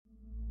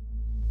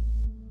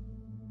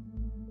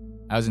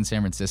I was in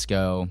San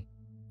Francisco.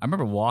 I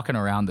remember walking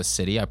around the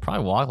city. I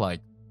probably walked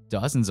like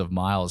dozens of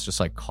miles, just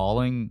like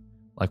calling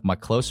like my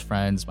close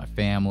friends, my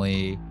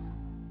family.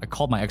 I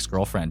called my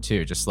ex-girlfriend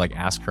too, just to, like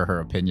ask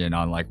her opinion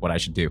on like what I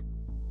should do.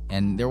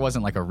 And there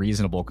wasn't like a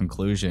reasonable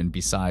conclusion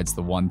besides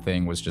the one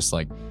thing was just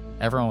like,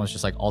 everyone was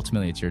just like,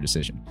 ultimately it's your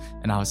decision.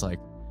 And I was like,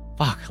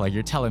 fuck, like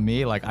you're telling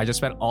me, like I just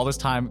spent all this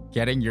time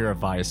getting your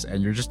advice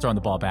and you're just throwing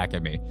the ball back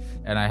at me.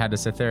 And I had to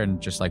sit there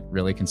and just like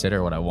really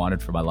consider what I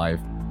wanted for my life.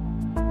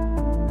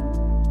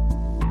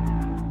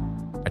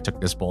 I took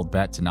this bold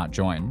bet to not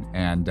join,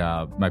 and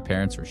my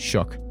parents were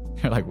shook.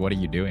 They're like, what are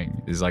you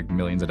doing? It's like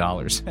millions of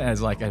dollars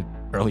as like an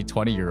early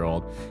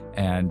 20-year-old.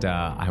 And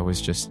I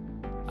was just,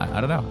 I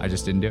don't know. I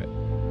just didn't do it.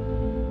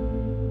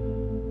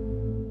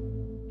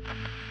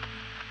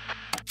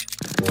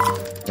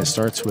 It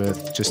starts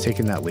with just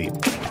taking that leap.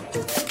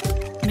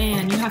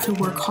 Man, you have to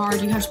work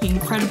hard. You have to be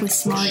incredibly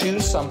smart.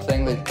 Choose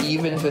something that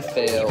even if it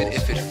fails,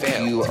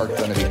 you are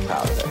going to be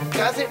proud of it.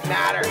 Doesn't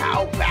matter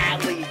how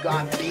badly you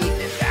got beaten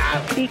in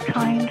battle. Be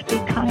kind, be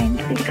kind,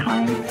 be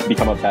kind.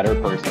 Become a better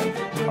person,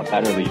 a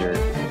better leader,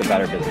 a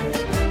better business.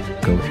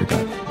 Go with your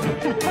gut.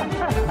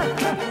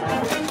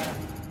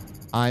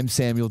 I'm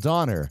Samuel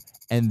Donner,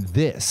 and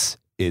this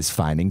is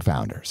Finding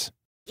Founders.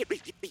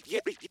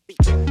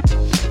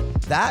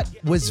 That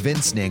was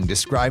Vince Ning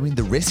describing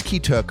the risk he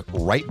took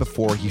right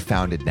before he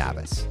founded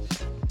Navis.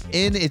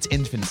 In its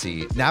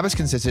infancy, Navis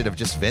consisted of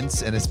just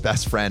Vince and his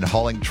best friend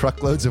hauling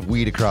truckloads of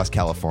weed across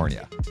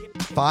California.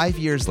 5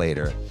 years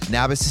later,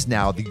 Navis is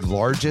now the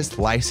largest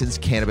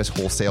licensed cannabis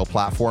wholesale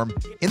platform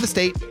in the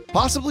state,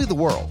 possibly the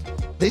world.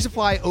 They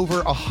supply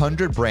over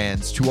 100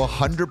 brands to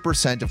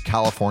 100% of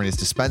California's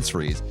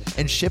dispensaries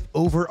and ship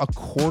over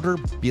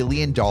 $250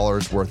 million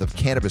worth of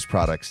cannabis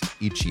products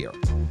each year.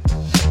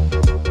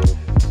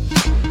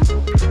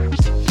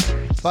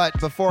 But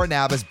before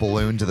Navis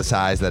ballooned to the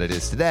size that it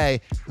is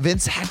today,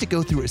 Vince had to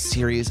go through a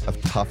series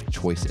of tough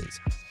choices.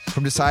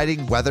 From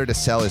deciding whether to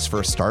sell his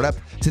first startup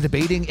to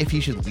debating if he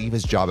should leave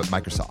his job at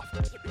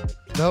Microsoft.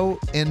 Though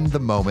in the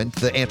moment,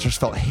 the answers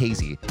felt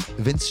hazy,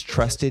 Vince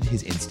trusted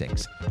his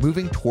instincts,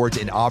 moving towards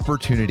an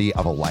opportunity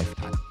of a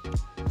lifetime.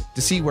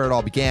 To see where it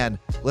all began,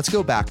 let's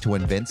go back to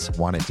when Vince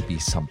wanted to be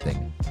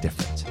something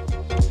different.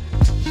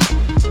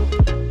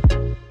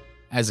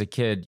 As a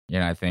kid,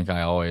 I think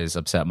I always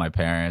upset my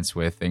parents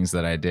with things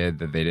that I did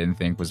that they didn't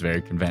think was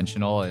very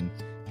conventional. And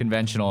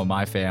conventional in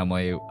my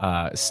family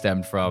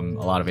stemmed from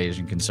a lot of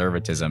Asian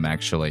conservatism,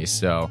 actually.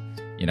 So,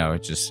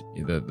 just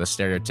the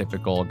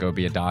stereotypical go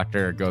be a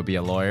doctor or go be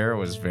a lawyer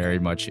was very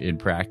much in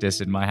practice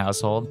in my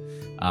household.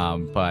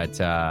 But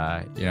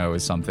it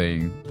was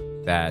something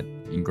that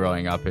in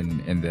growing up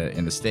in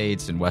the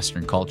States and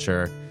Western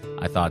culture,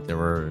 I thought there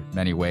were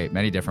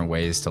many different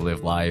ways to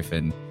live life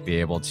and be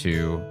able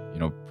to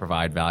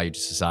provide value to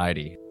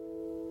society.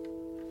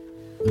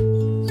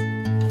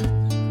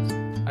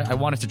 I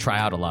wanted to try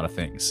out a lot of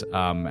things.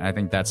 I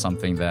think that's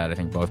something that I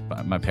think both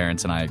my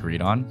parents and I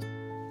agreed on.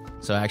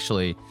 So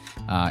actually,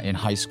 in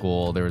high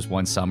school, there was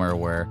one summer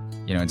where,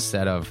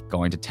 instead of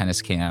going to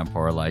tennis camp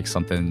or like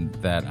something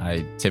that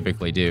I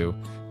typically do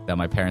that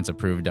my parents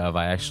approved of,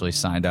 I actually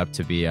signed up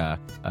to be a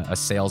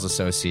sales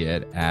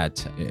associate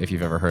at, if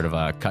you've ever heard of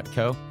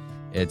Cutco.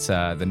 It's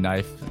the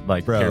knife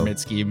pyramid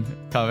scheme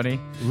company.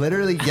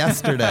 Literally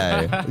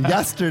yesterday.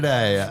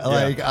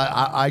 Like,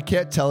 yeah. I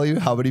can't tell you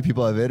how many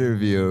people I've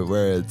interviewed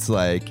where it's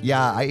like,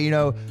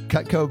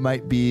 Cutco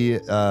might be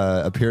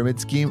a pyramid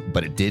scheme,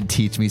 but it did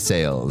teach me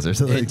sales or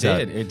something like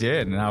that. It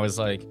did. And I was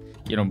like,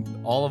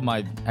 all of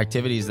my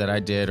activities that I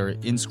did or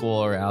in school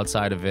or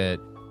outside of it,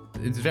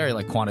 it's very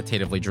like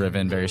quantitatively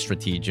driven, very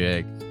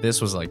strategic.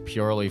 This was like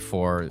purely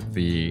for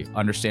the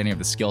understanding of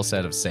the skill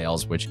set of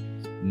sales, which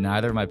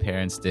neither of my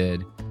parents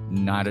did,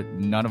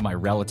 none of my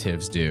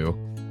relatives do.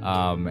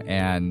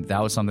 And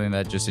that was something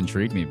that just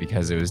intrigued me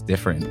because it was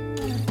different.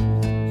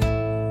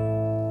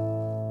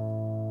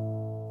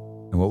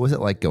 And what was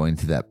it like going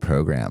through that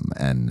program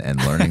and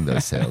learning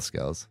those sales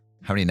skills?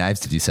 How many knives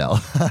did you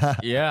sell?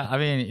 Yeah, I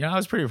mean, I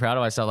was pretty proud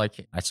of myself.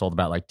 Like, I sold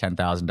about like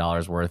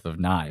 $10,000 worth of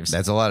knives.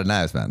 That's a lot of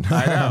knives, man.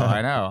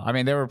 I know. I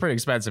mean, they were pretty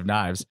expensive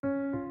knives.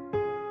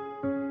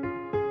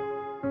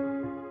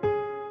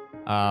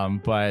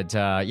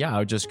 I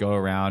would just go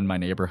around my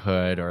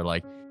neighborhood, or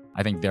like,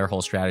 I think their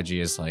whole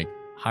strategy is like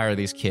hire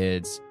these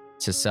kids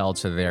to sell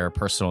to their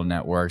personal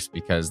networks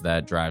because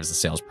that drives the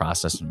sales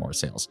process and more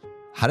sales.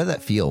 How did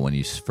that feel when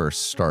you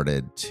first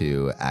started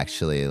to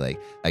actually,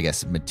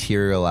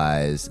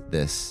 materialize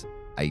this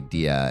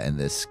idea and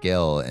this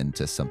skill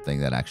into something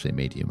that actually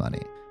made you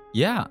money?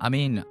 Yeah, I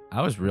mean,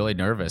 I was really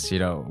nervous,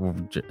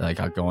 like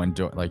I'll go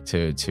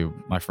into to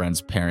my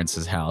friends'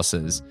 parents'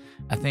 houses.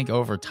 I think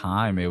over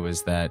time it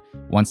was that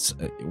once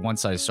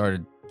I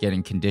started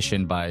getting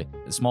conditioned by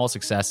small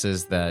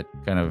successes that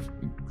kind of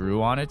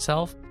grew on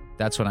itself,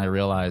 that's when I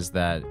realized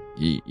that,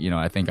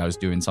 I think I was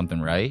doing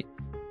something right.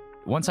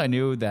 Once I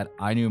knew that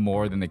I knew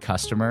more than the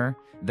customer,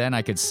 then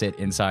I could sit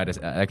in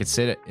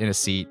a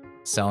seat,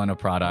 selling a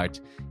product,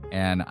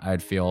 and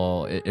it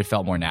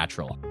felt more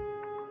natural.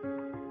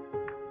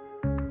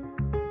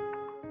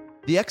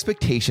 The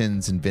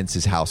expectations in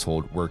Vince's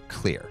household were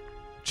clear.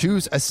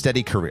 Choose a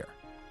steady career.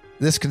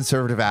 This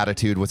conservative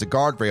attitude was a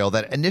guardrail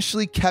that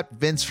initially kept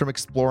Vince from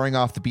exploring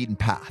off the beaten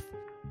path.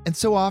 And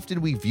so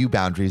often we view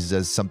boundaries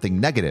as something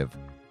negative.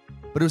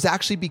 But it was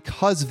actually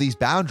because of these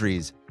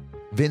boundaries,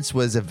 Vince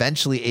was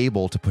eventually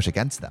able to push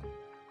against them.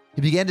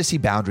 He began to see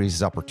boundaries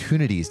as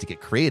opportunities to get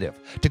creative,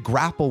 to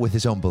grapple with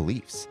his own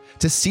beliefs,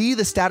 to see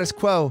the status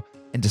quo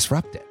and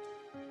disrupt it.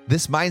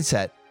 This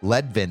mindset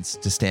led Vince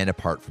to stand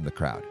apart from the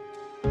crowd.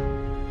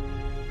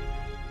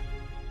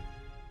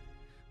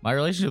 My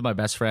relationship with my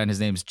best friend, his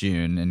name's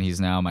June, and he's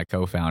now my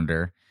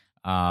co-founder.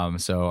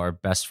 So our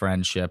best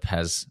friendship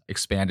has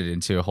expanded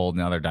into a whole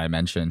nother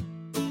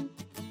dimension.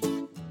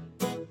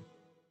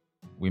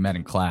 We met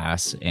in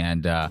class,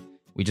 and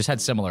we just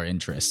had similar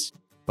interests.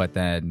 But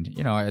then,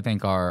 I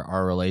think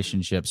our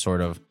relationship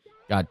sort of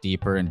got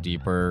deeper and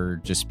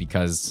deeper just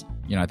because,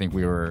 I think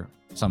we were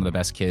some of the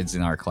best kids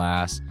in our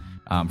class.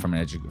 From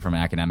an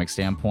academic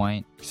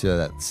standpoint. So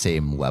that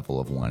same level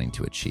of wanting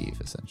to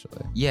achieve,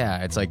 essentially.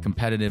 Yeah, it's like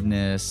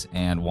competitiveness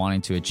and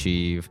wanting to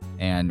achieve.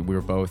 And we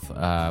were both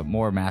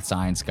more math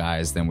science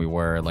guys than we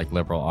were like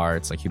liberal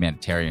arts, like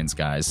humanitarians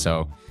guys.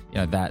 So,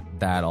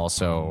 that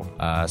also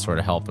sort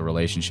of helped the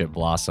relationship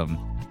blossom.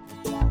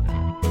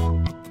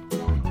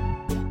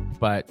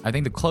 But I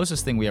think the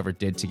closest thing we ever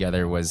did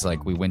together was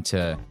like we went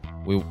to,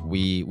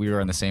 we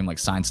were on the same like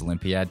science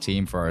Olympiad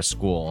team for our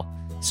school.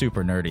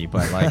 Super nerdy,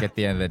 but like at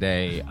the end of the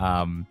day,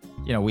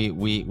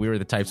 we were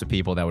the types of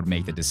people that would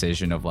make the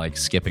decision of like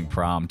skipping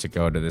prom to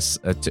go to this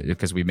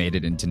because we made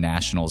it into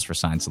nationals for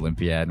Science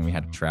Olympiad and we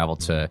had to travel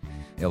to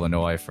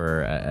Illinois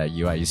for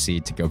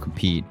UIUC to go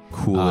compete.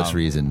 Coolest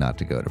reason not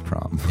to go to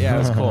prom. Yeah, it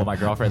was cool. My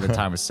girlfriend at the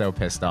time was so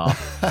pissed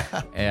off.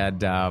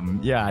 And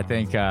I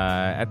think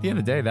at the end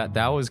of the day,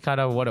 that was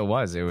kind of what it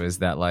was. It was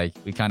that like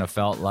we kind of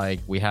felt like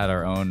we had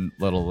our own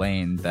little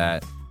lane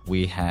that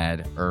we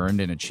had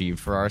earned and achieved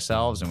for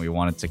ourselves, and we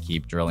wanted to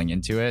keep drilling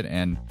into it.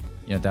 And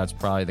that's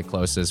probably the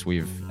closest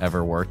we've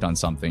ever worked on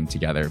something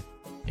together.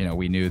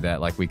 We knew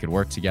that like we could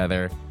work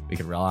together, we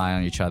could rely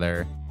on each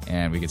other,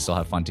 and we could still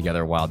have fun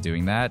together while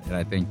doing that. And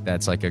I think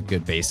that's like a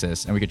good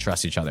basis, and we could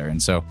trust each other.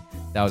 And so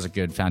that was a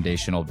good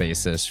foundational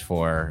basis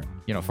for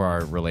for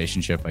our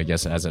relationship, I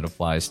guess, as it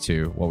applies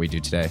to what we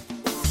do today.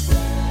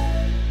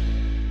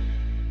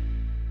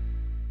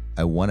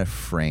 I want to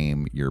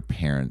frame your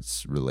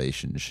parents'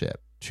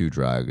 relationship to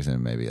drugs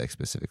and maybe like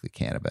specifically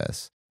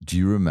cannabis. Do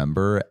you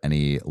remember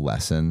any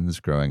lessons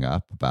growing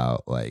up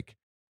about like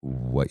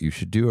what you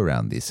should do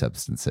around these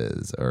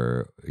substances,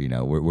 or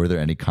were there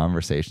any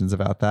conversations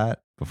about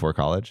that before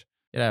college?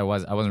 Yeah, I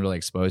wasn't really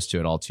exposed to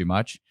it all too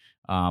much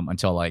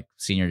until like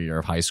senior year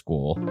of high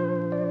school.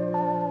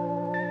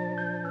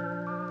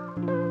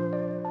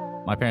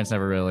 My parents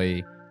never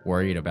really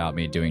worried about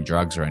me doing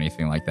drugs or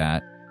anything like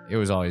that. It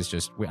was always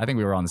just, I think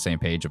we were on the same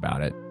page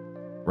about it.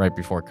 Right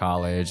before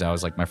college, that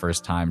was like my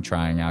first time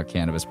trying out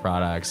cannabis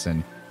products,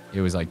 and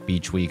it was like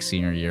beach week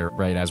senior year,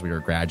 right as we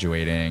were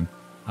graduating.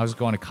 I was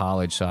going to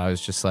college, so I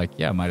was just like,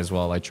 yeah, might as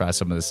well like try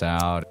some of this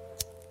out.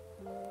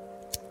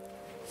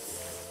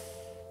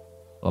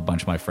 A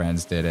bunch of my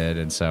friends did it,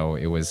 and so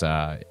it was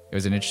an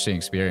interesting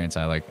experience.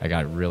 I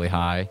got really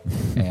high,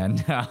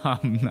 and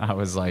I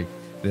was like,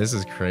 this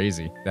is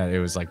crazy. That it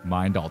was like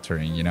mind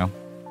altering,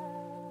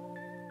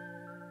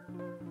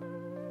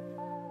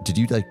 Did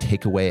you like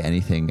take away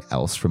anything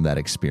else from that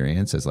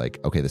experience as like,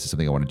 okay, this is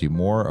something I want to do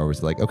more? Or was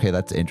it like, okay,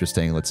 that's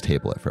interesting, let's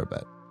table it for a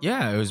bit?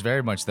 Yeah, it was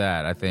very much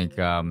that. I think,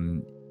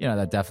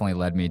 that definitely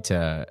led me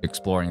to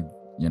exploring,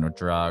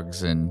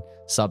 drugs and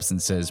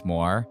substances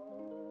more.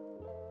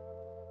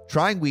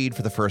 Trying weed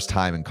for the first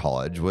time in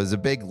college was a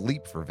big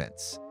leap for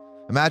Vince.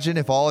 Imagine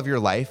if all of your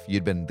life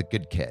you'd been the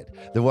good kid,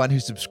 the one who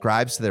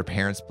subscribes to their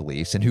parents'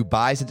 beliefs and who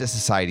buys into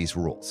society's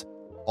rules.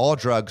 All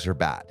drugs are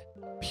bad,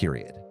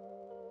 period.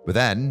 But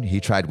then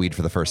he tried weed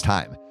for the first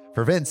time.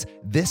 For Vince,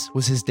 this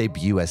was his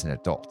debut as an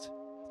adult.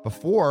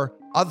 Before,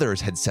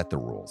 others had set the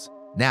rules.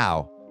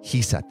 Now,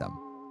 he set them.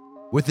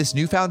 With this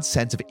newfound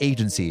sense of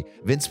agency,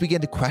 Vince began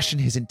to question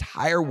his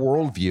entire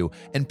worldview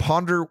and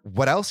ponder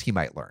what else he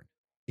might learn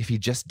if he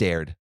just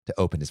dared to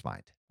open his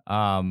mind.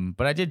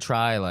 But I did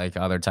try like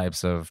other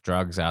types of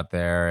drugs out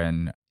there,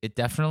 and it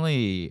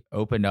definitely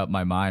opened up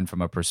my mind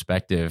from a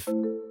perspective.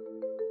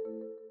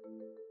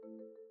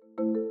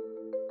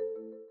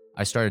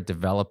 I started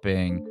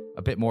developing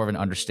a bit more of an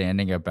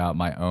understanding about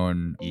my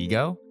own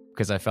ego,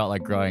 because I felt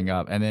like growing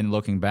up, and then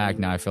looking back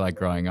now, I feel like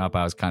growing up,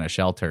 I was kind of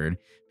sheltered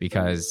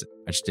because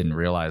I just didn't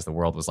realize the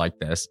world was like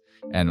this.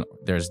 And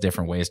there's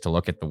different ways to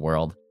look at the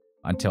world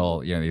until,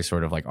 these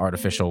sort of like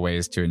artificial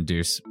ways to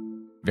induce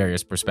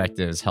various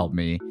perspectives helped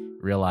me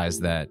realize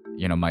that,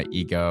 my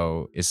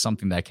ego is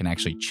something that can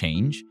actually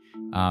change.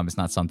 It's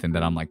not something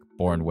that I'm like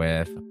born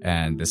with,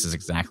 and this is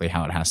exactly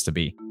how it has to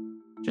be.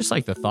 Just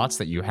like the thoughts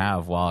that you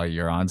have while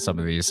you're on some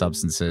of these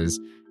substances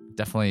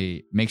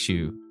definitely makes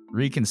you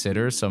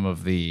reconsider some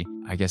of the,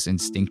 I guess,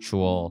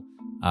 instinctual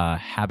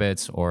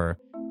habits or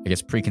I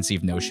guess,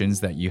 preconceived notions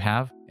that you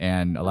have,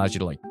 and allows you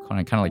to like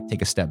kind of like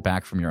take a step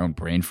back from your own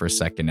brain for a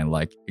second and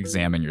like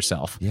examine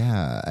yourself.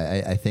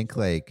 Yeah, I think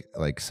like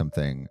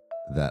something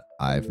that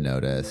I've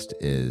noticed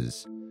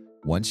is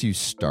once you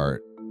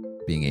start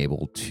being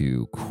able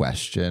to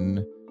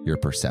question your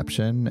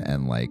perception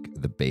and like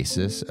the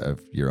basis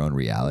of your own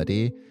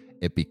reality,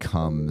 it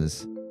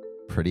becomes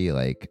pretty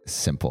like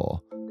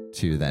simple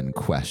to then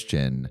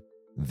question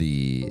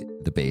the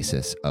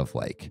basis of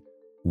like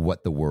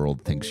what the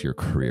world thinks your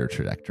career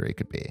trajectory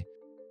could be.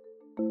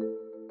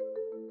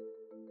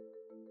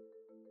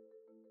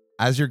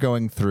 As you're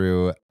going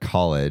through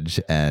college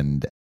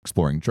and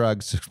exploring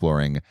drugs,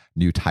 exploring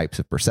new types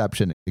of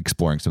perception,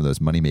 exploring some of those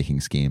money-making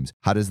schemes,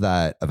 how does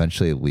that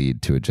eventually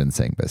lead to a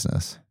ginseng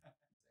business?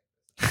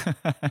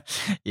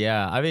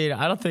 Yeah, I mean,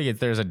 I don't think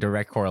there's a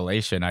direct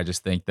correlation. I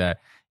just think that,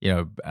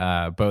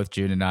 both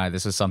June and I,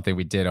 this was something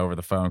we did over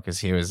the phone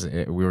because we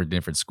were in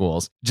different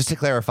schools. Just to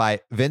clarify,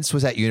 Vince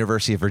was at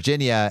University of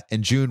Virginia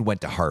and June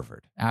went to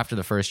Harvard. After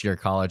the first year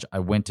of college, I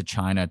went to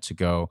China to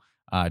go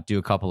do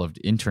a couple of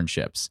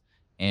internships.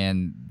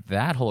 And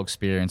that whole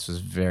experience was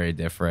very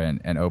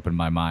different and opened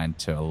my mind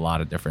to a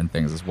lot of different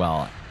things as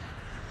well.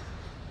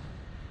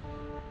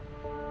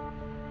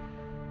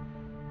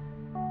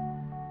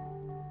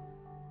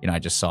 I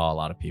just saw a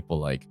lot of people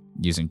like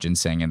using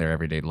ginseng in their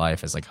everyday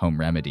life as like home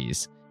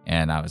remedies.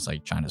 And I was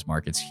like, China's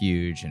market's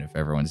huge. And if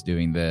everyone's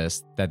doing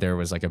this, that there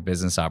was like a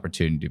business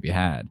opportunity to be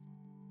had.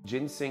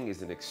 Ginseng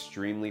is an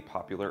extremely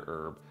popular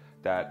herb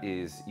that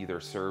is either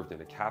served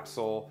in a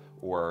capsule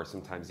or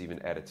sometimes even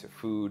added to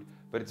food,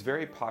 but it's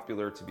very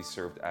popular to be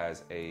served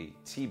as a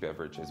tea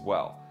beverage as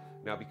well.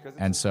 Now,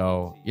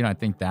 I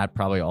think that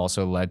probably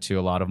also led to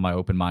a lot of my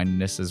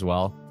open-mindedness as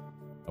well.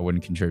 I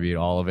wouldn't contribute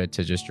all of it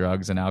to just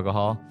drugs and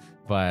alcohol,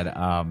 but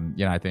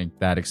I think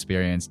that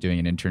experience doing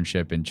an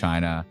internship in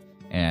China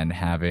and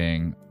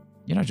having,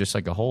 just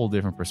like a whole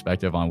different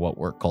perspective on what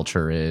work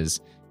culture is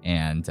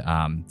and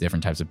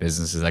different types of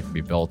businesses that can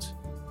be built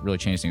really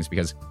changed things,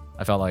 because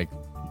I felt like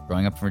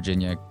growing up in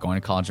Virginia, going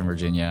to college in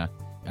Virginia,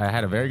 I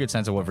had a very good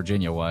sense of what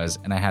Virginia was,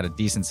 and I had a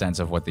decent sense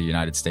of what the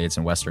United States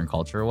and Western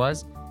culture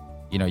was.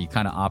 You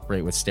kind of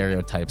operate with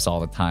stereotypes all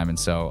the time. And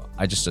so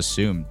I just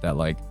assumed that,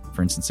 like,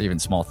 for instance, even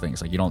small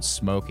things, like you don't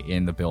smoke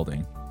in the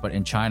building. But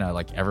in China,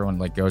 like everyone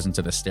like goes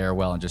into the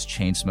stairwell and just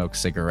chain smokes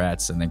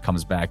cigarettes and then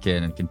comes back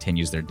in and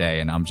continues their day.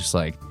 And I'm just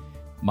like,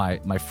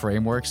 my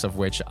frameworks of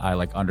which I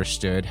like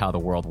understood how the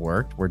world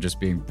worked were just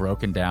being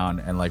broken down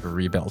and like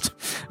rebuilt.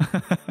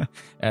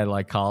 And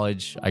like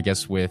college, I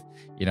guess with,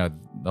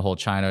 the whole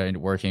China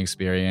working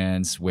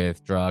experience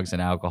with drugs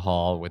and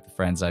alcohol with the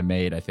friends I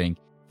made, I think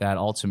that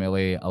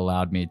ultimately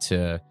allowed me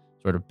to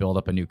sort of build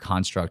up a new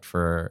construct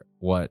for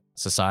what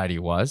society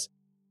was.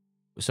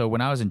 So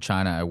when I was in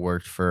China, I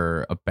worked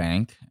for a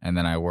bank and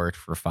then I worked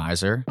for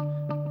Pfizer.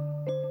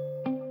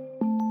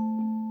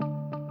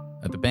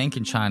 The bank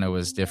in China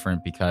was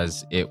different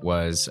because it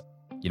was,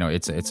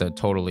 it's a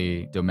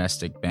totally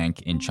domestic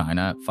bank in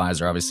China.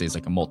 Pfizer obviously is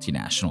like a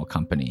multinational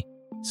company.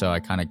 So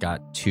I kind of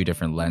got two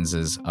different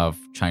lenses of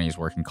Chinese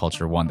working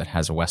culture, one that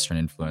has a Western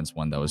influence,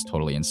 one that was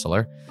totally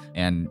insular.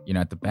 And,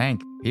 at the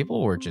bank,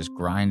 people were just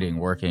grinding,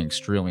 working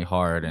extremely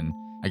hard. And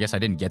I guess I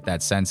didn't get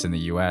that sense in the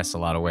US a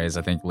lot of ways.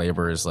 I think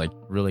labor is like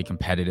really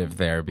competitive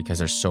there because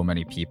there's so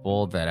many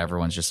people that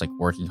everyone's just like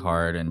working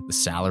hard, and the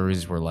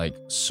salaries were like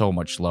so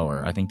much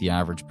lower. I think the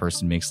average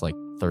person makes like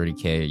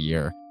 $30K a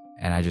year.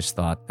 And I just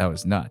thought that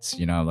was nuts.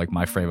 Like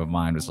my frame of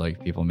mind was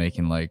like people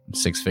making like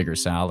 6-figure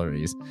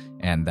salaries.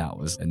 And that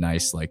was a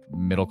nice like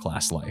middle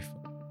class life.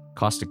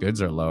 Cost of goods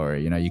are lower.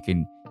 You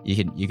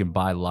can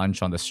buy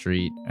lunch on the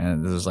street,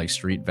 and there's like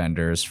street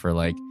vendors for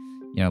like,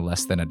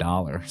 less than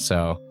 $1.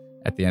 So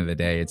at the end of the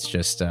day, it's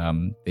just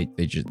they're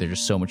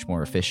just so much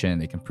more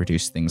efficient. They can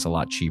produce things a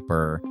lot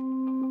cheaper.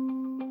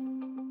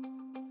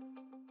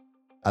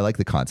 I like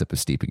the concept of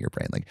steeping your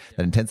brain, like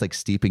that intense, like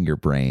steeping your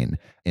brain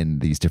in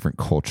these different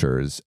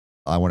cultures.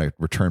 I want to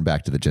return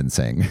back to the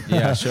ginseng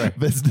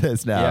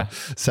business now. Yeah.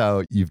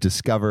 So you've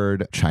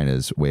discovered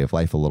China's way of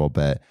life a little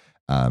bit,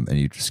 and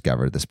you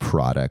discovered this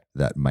product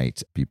that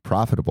might be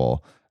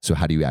profitable. So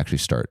how do you actually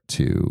start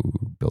to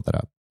build that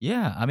up?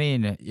 Yeah, I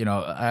mean,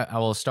 I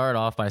will start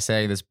off by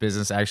saying this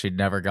business actually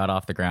never got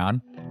off the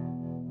ground.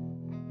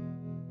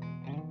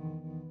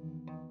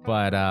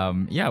 But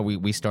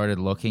we started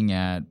looking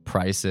at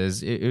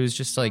prices. It was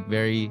just like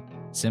very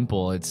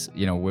simple. It's,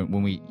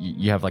 when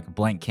you have like a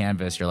blank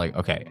canvas, you're like,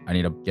 okay, I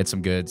need to get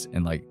some goods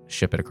and like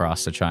ship it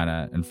across to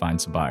China and find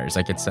some buyers.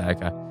 Like it's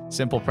like a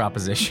simple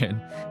proposition.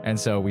 And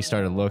so we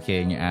started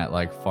looking at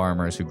like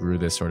farmers who grew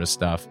this sort of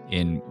stuff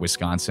in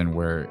Wisconsin,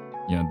 where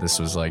this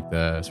was like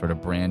the sort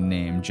of brand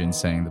name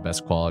ginseng, the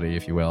best quality,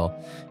 if you will,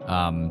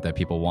 that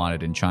people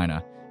wanted in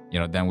China.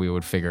 Then we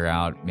would figure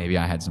out, maybe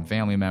I had some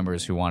family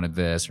members who wanted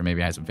this, or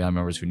maybe I had some family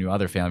members who knew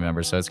other family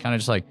members. So it's kind of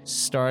just like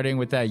starting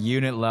with that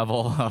unit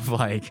level of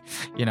like,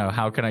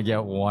 how can I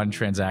get one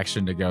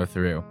transaction to go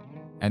through?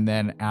 And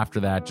then after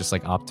that, just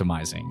like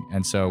optimizing.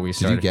 And so we Did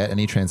started. you get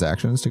any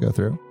transactions to go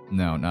through?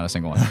 No, not a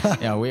single one.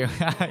 Yeah,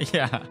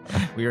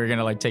 we were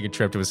gonna like take a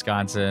trip to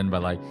Wisconsin,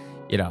 but like,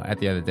 you know, at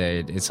the end of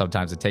the day,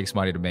 sometimes it takes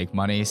money to make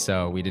money.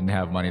 So we didn't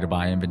have money to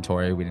buy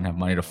inventory. We didn't have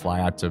money to fly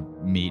out to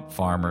meet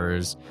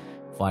farmers,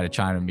 fly to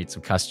China to meet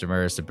some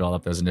customers, to build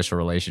up those initial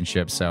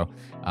relationships. So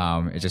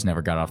it just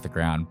never got off the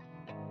ground.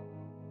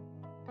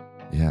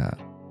 Yeah.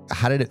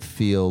 How did it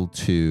feel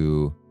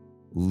to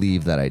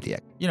leave that idea?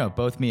 You know,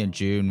 both me and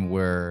June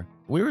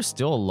we were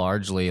still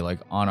largely like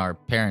on our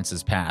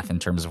parents' path in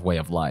terms of way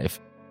of life.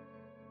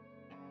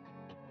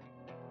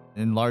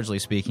 And largely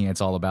speaking,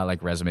 it's all about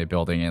like resume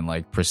building and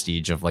like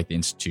prestige of like the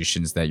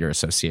institutions that you're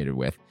associated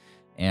with.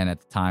 And at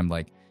the time,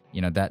 like,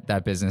 you know,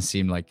 that business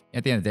seemed like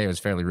at the end of the day, it was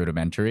fairly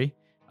rudimentary.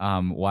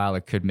 While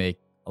it could make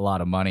a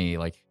lot of money,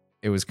 like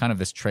it was kind of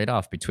this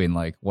trade-off between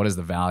like, what is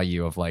the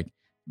value of like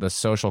the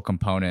social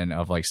component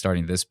of like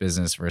starting this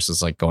business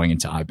versus like going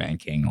into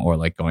iBanking or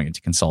like going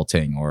into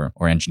consulting or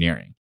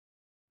engineering.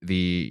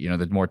 The, you know,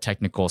 the more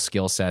technical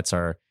skill sets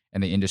are,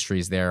 and the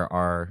industries there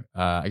are,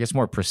 I guess,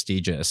 more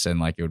prestigious, and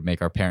like it would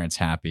make our parents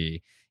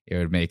happy. It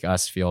would make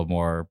us feel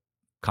more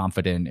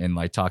confident in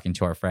like talking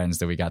to our friends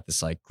that we got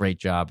this like great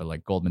job at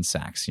like Goldman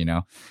Sachs, you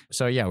know?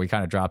 So yeah, we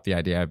kind of dropped the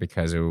idea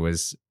because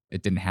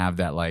it didn't have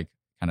that like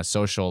kind of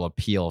social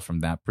appeal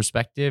from that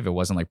perspective. It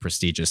wasn't like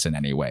prestigious in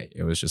any way.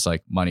 It was just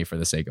like money for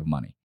the sake of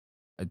money.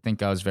 I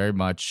think I was very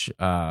much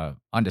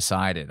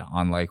undecided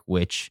on like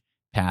which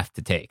path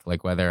to take,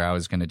 like whether I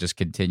was going to just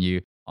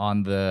continue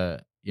on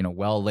the, you know,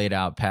 well laid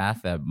out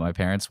path that my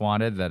parents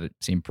wanted, that it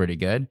seemed pretty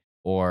good,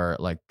 or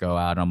like go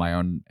out on my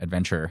own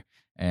adventure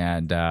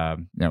and,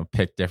 you know,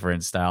 pick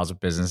different styles of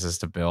businesses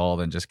to build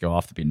and just go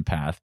off the beaten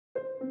path.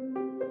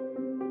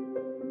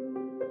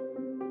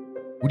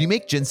 When you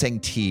make ginseng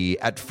tea,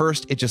 at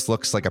first it just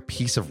looks like a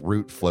piece of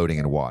root floating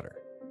in water.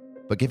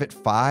 But give it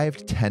 5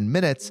 to 10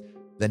 minutes,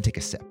 then take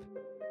a sip.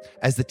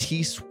 As the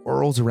tea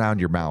swirls around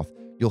your mouth,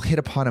 you'll hit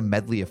upon a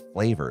medley of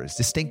flavors,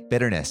 distinct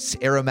bitterness,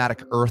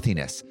 aromatic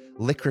earthiness,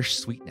 licorice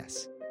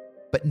sweetness.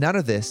 But none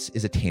of this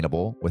is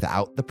attainable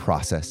without the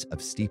process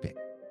of steeping.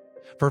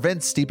 For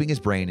Vince, steeping his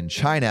brain in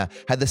China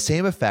had the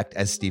same effect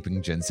as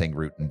steeping ginseng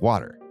root in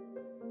water.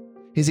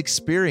 His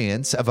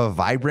experience of a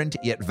vibrant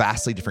yet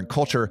vastly different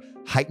culture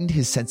heightened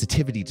his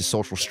sensitivity to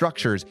social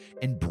structures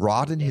and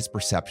broadened his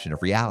perception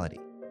of reality.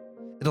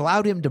 It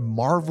allowed him to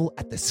marvel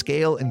at the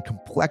scale and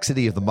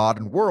complexity of the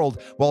modern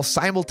world while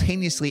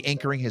simultaneously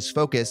anchoring his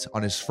focus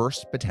on his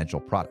first potential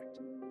product.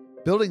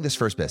 Building this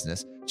first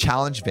business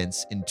challenged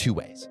Vince in 2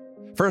 ways.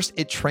 First,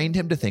 it trained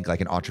him to think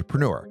like an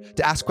entrepreneur,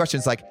 to ask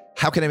questions like,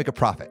 how can I make a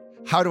profit?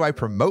 How do I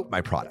promote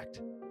my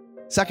product?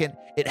 Second,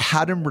 it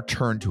had him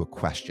return to a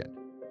question.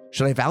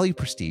 Should I value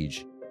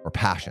prestige or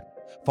passion?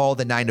 Follow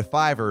the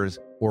 9-to-5ers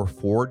or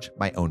forge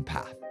my own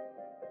path?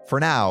 For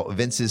now,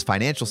 Vince's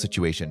financial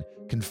situation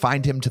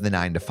confined him to the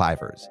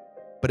 9-to-5ers,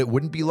 but it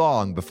wouldn't be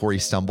long before he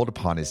stumbled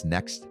upon his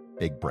next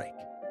big break.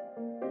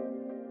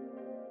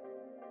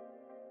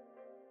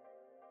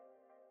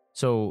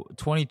 So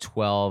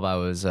 2012, I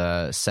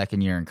was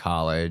second year in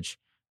college.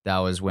 That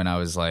was when I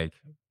was like,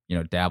 you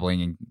know, dabbling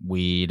in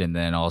weed and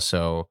then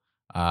also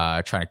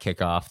trying to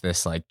kick off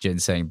this like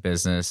ginseng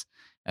business.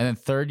 And then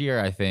third year,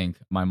 I think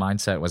my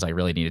mindset was I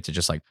really needed to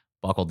just like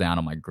buckle down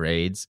on my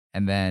grades.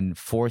 And then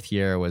fourth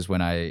year was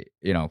when I,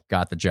 you know,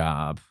 got the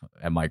job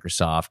at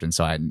Microsoft. And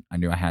so I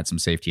knew I had some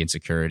safety and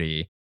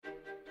security.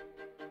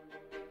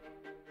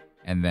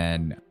 And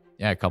then,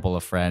 yeah, a couple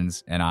of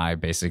friends and I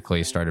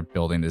basically started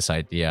building this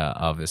idea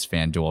of this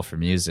FanDuel for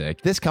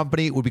music. This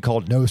company would be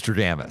called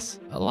Nostradamus.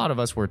 A lot of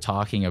us were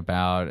talking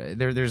about,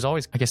 there's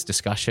always, I guess,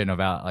 discussion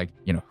about like,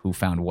 you know, who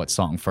found what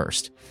song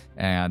first.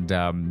 And,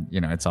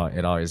 you know,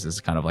 it always is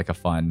kind of like a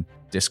fun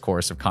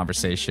discourse of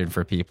conversation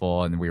for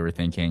people. And we were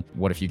thinking,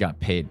 what if you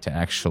got paid to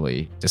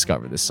actually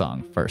discover this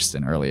song first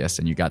and earliest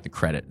and you got the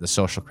credit, the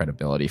social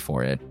credibility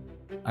for it?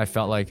 I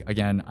felt like,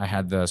 again, I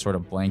had the sort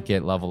of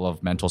blanket level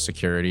of mental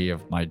security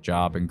of my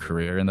job and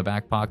career in the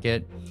back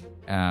pocket.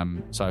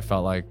 So I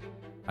felt like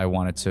I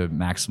wanted to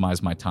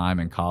maximize my time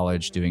in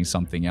college doing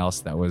something else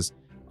that was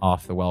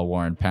off the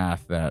well-worn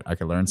path that I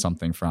could learn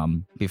something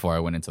from before I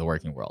went into the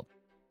working world.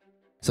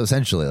 So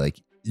essentially, like,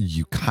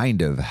 you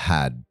kind of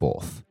had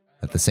both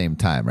at the same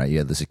time, right? You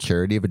had the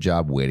security of a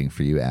job waiting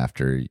for you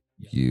after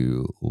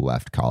you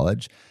left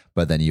college,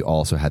 but then you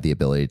also had the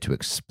ability to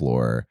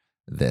explore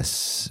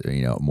this,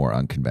 you know, more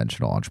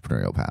unconventional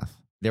entrepreneurial path.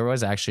 There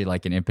was actually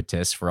like an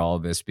impetus for all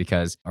of this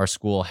because our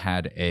school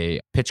had a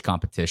pitch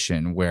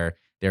competition where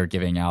they were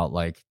giving out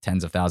like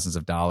tens of thousands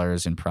of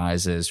dollars in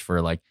prizes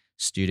for like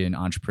student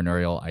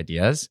entrepreneurial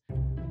ideas.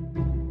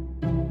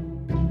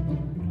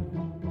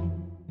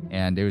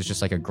 And it was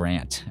just like a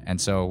grant. And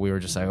so we were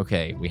just like,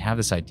 okay, we have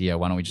this idea.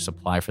 Why don't we just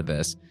apply for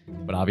this?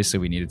 But obviously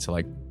we needed to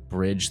like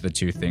bridge the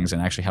two things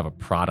and actually have a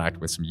product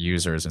with some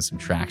users and some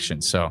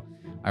traction. So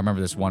I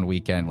remember this one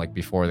weekend, like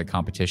before the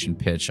competition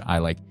pitch, I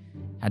like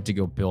had to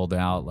go build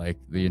out like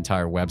the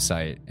entire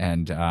website.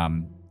 And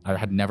I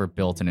had never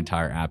built an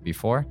entire app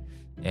before.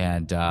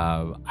 And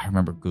I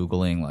remember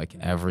Googling like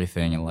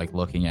everything and like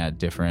looking at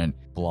different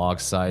blog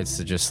sites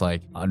to just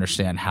like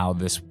understand how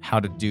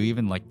to do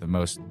even like the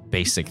most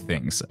basic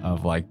things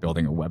of like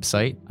building a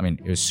website. I mean,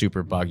 it was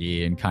super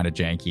buggy and kind of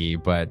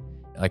janky, but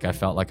like I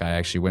felt like I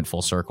actually went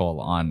full circle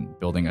on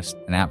building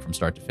an app from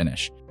start to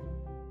finish.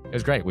 It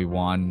was great. We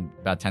won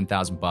about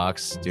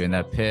 $10,000 doing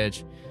that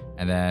pitch.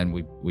 And then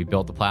we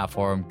built the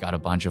platform, got a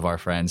bunch of our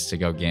friends to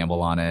go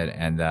gamble on it.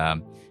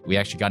 And we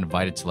actually got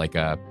invited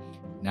to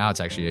now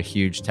it's actually a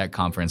huge tech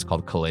conference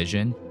called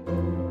Collision.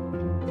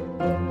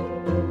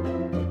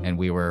 And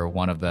we were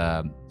one of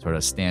the sort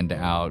of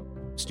standout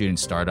student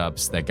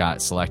startups that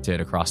got selected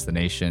across the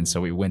nation.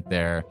 So we went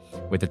there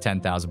with the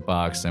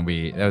 $10,000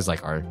 and that was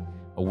like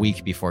a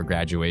week before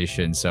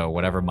graduation. So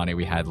whatever money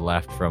we had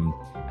left from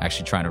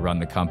actually trying to run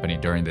the company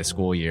during the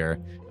school year,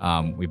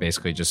 we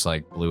basically just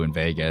like blew in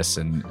Vegas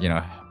and,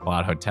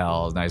 bought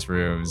hotels, nice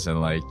rooms,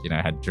 and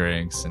had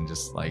drinks and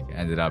just like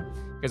ended up,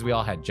 because we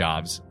all had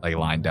jobs like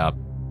lined up.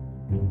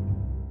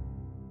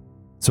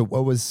 So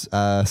what was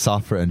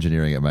software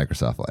engineering at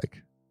Microsoft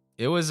like?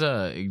 It was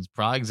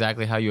probably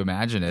exactly how you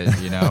imagine it,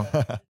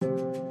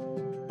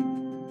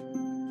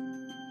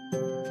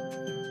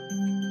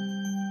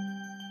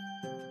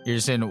 You're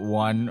just in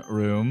one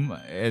room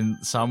and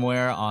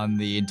somewhere on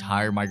the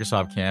entire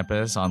Microsoft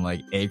campus on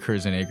like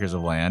acres and acres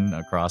of land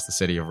across the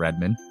city of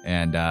Redmond.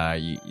 And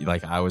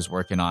I was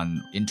working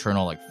on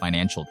internal like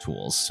financial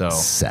tools. So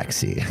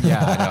sexy.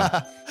 Yeah,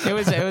 I know.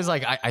 It was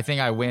like, I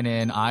think I went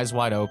in eyes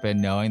wide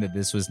open knowing that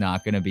this was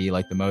not going to be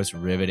like the most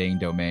riveting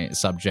domain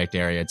subject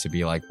area to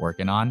be like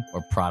working on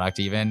or product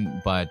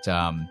even. But,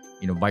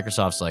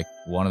 Microsoft's like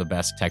one of the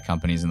best tech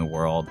companies in the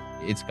world.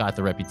 It's got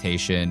the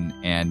reputation,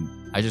 and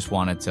I just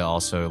wanted to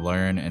also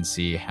learn and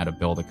see how to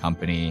build a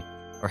company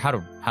or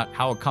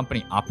how a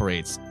company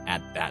operates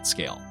at that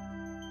scale.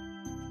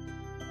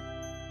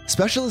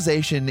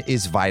 Specialization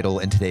is vital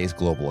in today's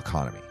global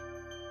economy,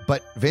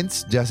 but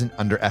Vince doesn't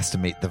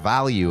underestimate the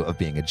value of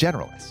being a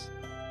generalist.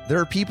 There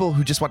are people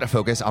who just want to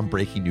focus on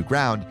breaking new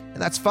ground,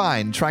 and that's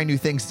fine. Trying new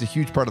things is a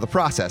huge part of the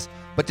process,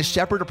 but to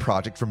shepherd a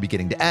project from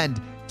beginning to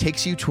end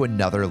takes you to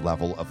another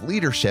level of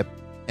leadership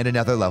and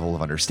another level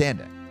of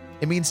understanding.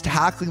 It means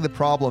tackling the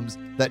problems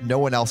that no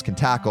one else can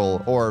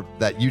tackle or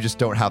that you just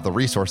don't have the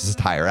resources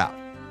to tire out.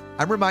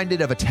 I'm reminded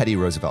of a Teddy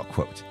Roosevelt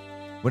quote.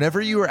 Whenever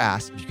you are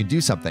asked if you can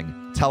do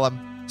something, tell them,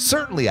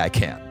 "Certainly I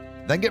can."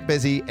 Then get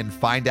busy and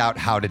find out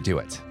how to do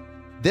it.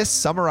 This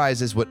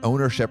summarizes what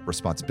ownership,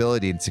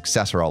 responsibility, and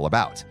success are all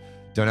about.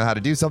 Don't know how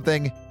to do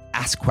something?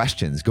 Ask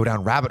questions, go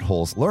down rabbit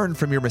holes, learn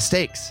from your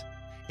mistakes.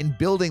 In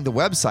building the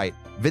website,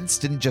 Vince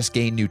didn't just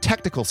gain new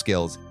technical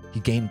skills, he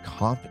gained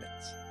confidence.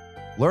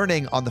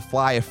 Learning on the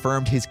fly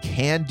affirmed his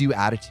can-do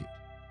attitude.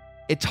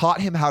 It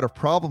taught him how to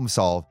problem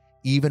solve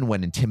even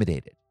when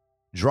intimidated.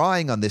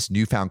 Drawing on this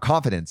newfound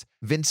confidence,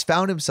 Vince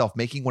found himself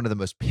making one of the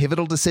most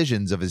pivotal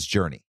decisions of his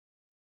journey,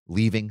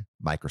 leaving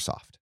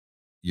Microsoft.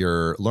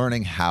 You're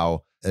learning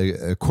how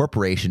a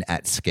corporation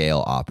at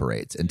scale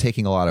operates and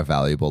taking a lot of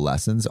valuable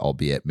lessons,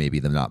 albeit maybe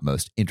the not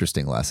most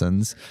interesting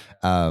lessons,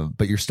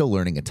 but you're still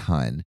learning a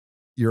ton.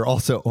 You're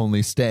also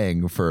only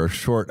staying for a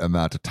short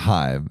amount of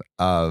time.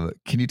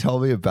 Can you tell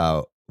me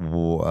about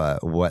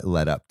what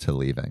led up to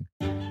leaving?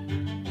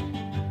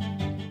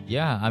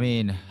 Yeah, I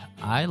mean,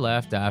 I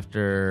left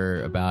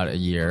after about a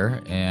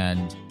year,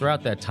 and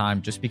throughout that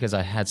time, just because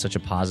I had such a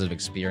positive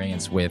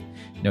experience with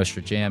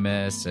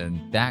Nostradamus,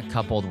 and that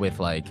coupled with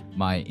like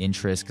my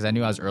interest, because I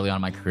knew I was early on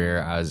in my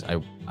career,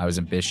 I was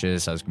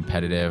ambitious, I was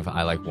competitive,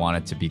 I like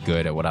wanted to be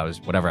good at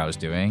whatever I was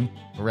doing.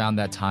 Around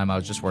that time, I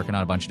was just working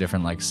on a bunch of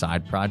different like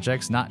side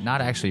projects, not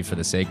actually for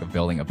the sake of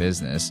building a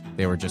business.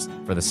 They were just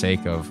for the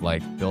sake of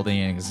like building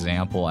an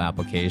example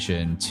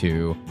application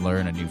to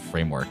learn a new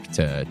framework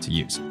to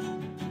use.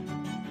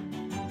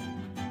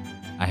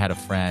 I had a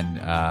friend,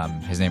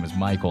 his name was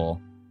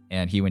Michael,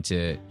 and he went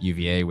to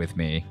UVA with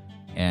me,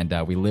 and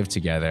we lived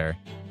together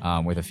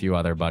with a few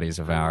other buddies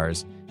of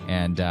ours.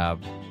 And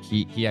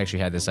he actually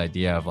had this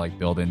idea of like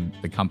building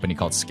the company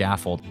called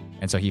Scaffold.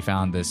 And so he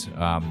found this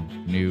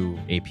new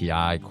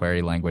API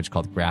query language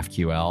called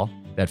GraphQL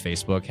that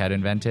Facebook had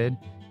invented,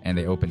 and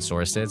they open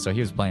sourced it. So he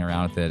was playing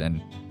around with it and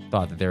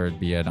thought that there would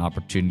be an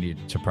opportunity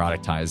to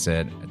productize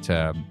it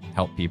to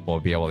help people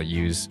be able to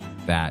use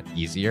that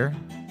easier.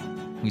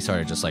 We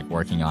started just like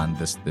working on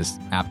this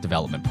app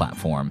development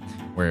platform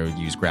where it would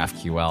use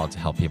GraphQL to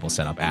help people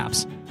set up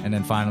apps. And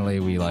then finally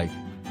we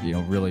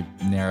really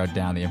narrowed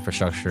down the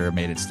infrastructure,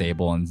 made it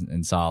stable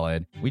and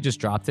solid. We just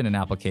dropped in an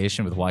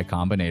application with Y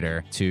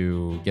Combinator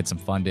to get some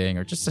funding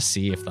or just to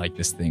see if like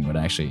this thing would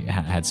actually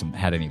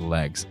had any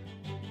legs.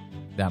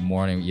 That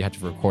morning you had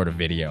to record a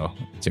video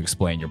to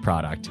explain your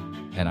product.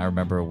 And I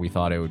remember we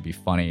thought it would be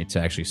funny to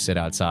actually sit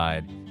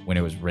outside when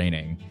it was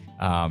raining.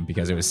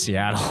 Because it was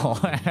Seattle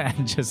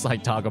and just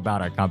like talk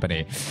about our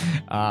company.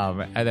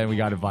 And then we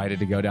got invited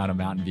to go down to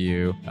Mountain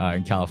View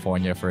in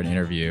California for an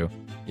interview.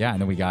 Yeah, and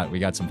then we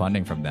got some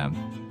funding from them.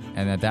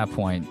 And at that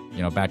point,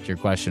 back to your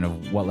question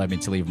of what led me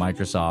to leave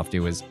Microsoft, it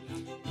was,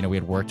 we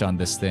had worked on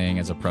this thing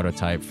as a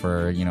prototype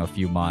for, a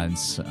few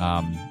months.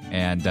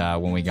 And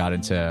when we got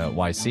into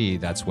YC,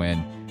 that's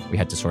when we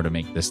had to sort of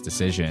make this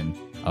decision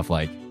of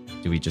like,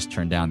 do we just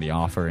turn down the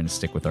offer and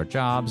stick with our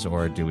jobs,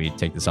 or do we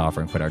take this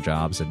offer and quit our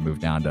jobs and move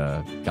down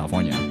to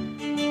California?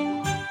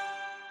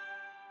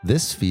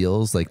 This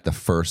feels like the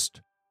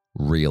first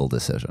real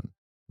decision.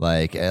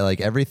 Like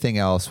everything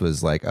else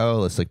was like,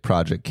 oh, this like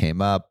project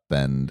came up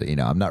and,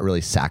 I'm not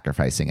really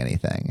sacrificing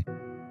anything.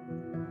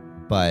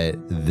 But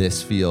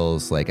this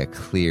feels like a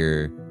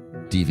clear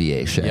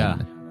deviation.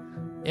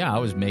 Yeah, I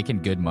was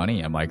making good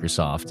money at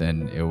Microsoft,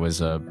 and it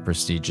was a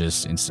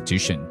prestigious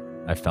institution.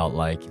 I felt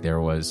like I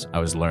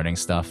was learning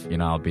stuff,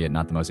 albeit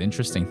not the most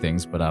interesting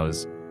things, but I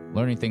was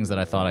learning things that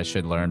I thought I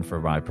should learn for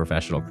my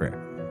professional career.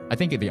 I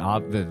think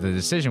the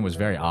decision was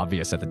very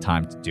obvious at the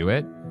time to do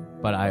it,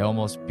 but I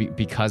almost,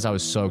 because I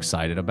was so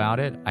excited about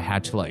it, I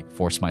had to like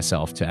force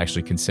myself to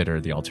actually consider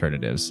the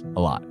alternatives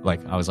a lot.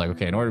 Like I was like,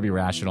 okay, in order to be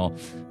rational,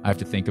 I have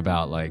to think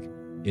about like,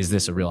 is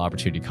this a real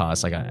opportunity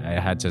cost? Like I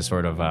had to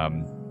sort of,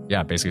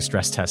 basically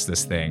stress test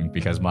this thing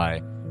because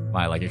my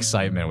like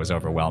excitement was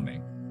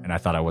overwhelming. And I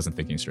thought I wasn't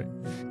thinking straight.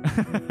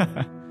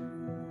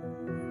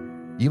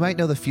 You might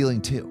know the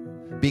feeling too.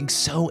 Being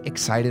so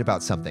excited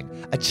about something,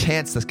 a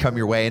chance that's come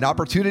your way, an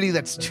opportunity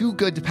that's too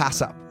good to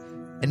pass up.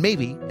 And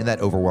maybe in that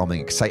overwhelming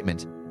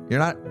excitement, you're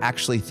not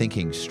actually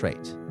thinking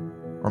straight.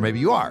 Or maybe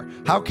you are.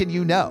 How can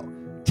you know?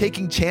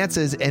 Taking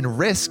chances and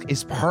risk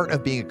is part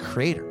of being a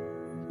creator.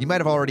 You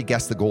might have already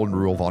guessed the golden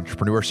rule of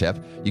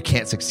entrepreneurship. You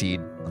can't succeed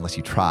unless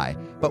you try.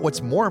 But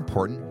what's more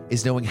important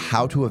is knowing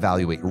how to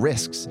evaluate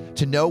risks,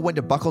 to know when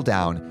to buckle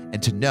down,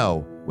 and to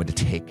know when to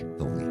take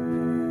the leap.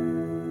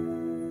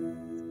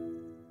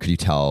 Could you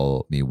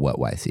tell me what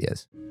YC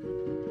is?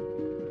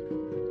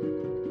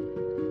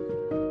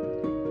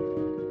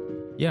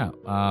 Yeah,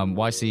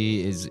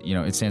 YC is,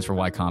 it stands for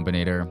Y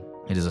Combinator.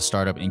 It is a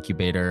startup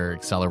incubator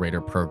accelerator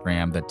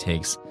program that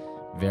takes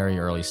very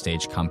early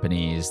stage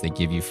companies. They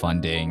give you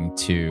funding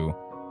to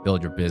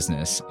build your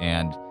business,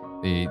 and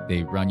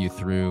they run you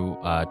through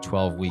a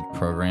 12-week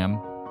program,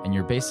 and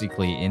you're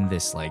basically in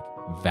this like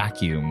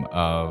vacuum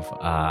of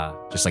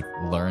just like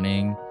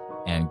learning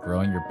and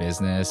growing your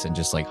business and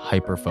just like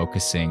hyper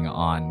focusing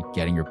on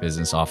getting your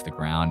business off the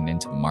ground and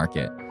into the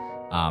market.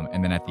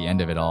 And then at the end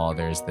of it all,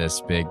 there's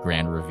this big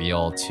grand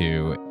reveal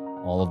to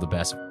all of the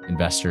best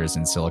investors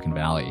in Silicon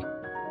Valley.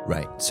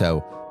 Right.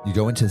 So you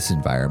go into this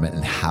environment,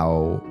 and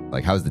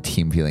how's the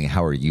team feeling?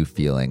 How are you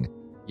feeling?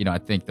 I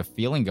think the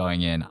feeling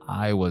going in,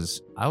 I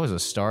was a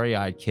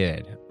starry-eyed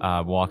kid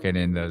walking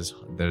in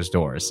those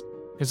doors.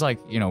 Because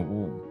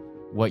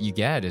what you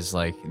get is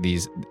like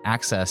these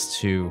access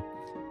to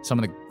some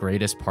of the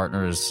greatest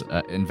partners,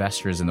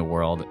 investors in the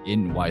world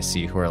in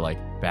YC who are like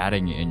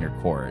batting in your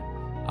court.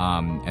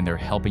 And they're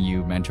helping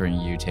you,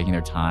 mentoring you, taking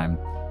their time.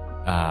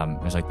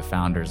 There's like the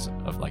founders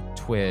of like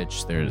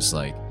Twitch. There's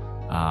like,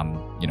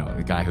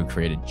 the guy who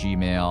created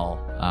Gmail.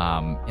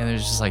 And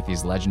there's just like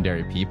these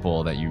legendary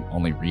people that you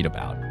only read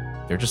about.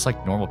 They're just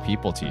like normal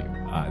people to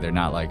you. They're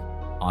not like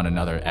on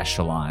another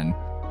echelon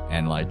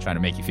and like trying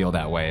to make you feel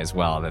that way as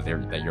well, that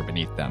you're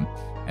beneath them.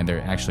 And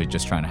they're actually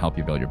just trying to help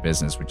you build your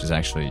business, which is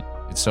actually,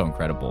 it's so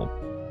incredible.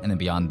 And then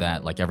beyond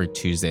that, like every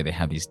Tuesday, they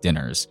have these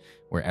dinners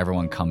where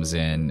everyone comes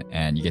in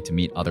and you get to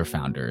meet other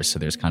founders. So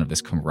there's kind of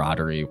this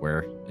camaraderie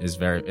where is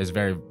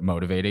very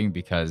motivating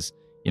because,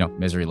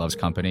 misery loves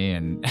company,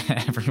 and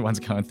everyone's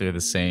going through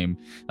the same,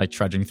 like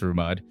trudging through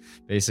mud,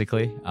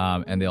 basically.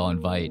 And they'll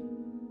invite,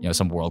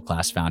 some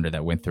world-class founder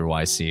that went through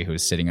YC who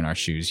was sitting in our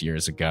shoes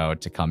years ago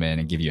to come in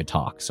and give you a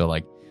talk. So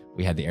like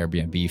we had the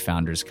Airbnb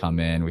founders come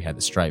in, we had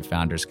the Stripe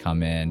founders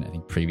come in. I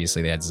think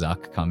previously they had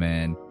Zuck come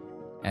in.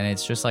 And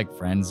it's just like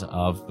friends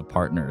of the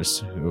partners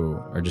who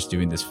are just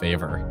doing this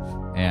favor.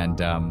 And,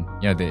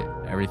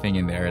 everything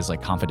in there is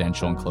like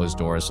confidential and closed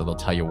doors. So they'll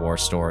tell you war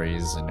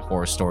stories and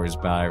horror stories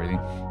about everything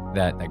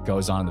that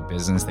goes on in the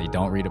business that you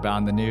don't read about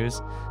in the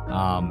news.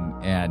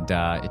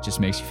 It just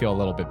makes you feel a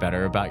little bit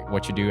better about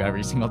what you do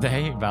every single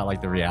day, about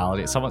like the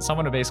reality.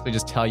 Someone to basically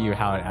just tell you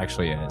how it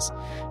actually is.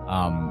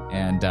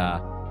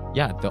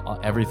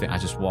 Everything. I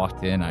just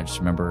walked in. I just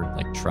remember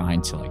like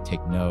trying to like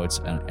take notes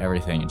and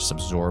everything and just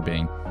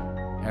absorbing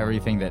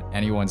everything that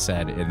anyone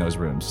said in those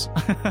rooms.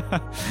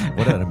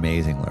 What an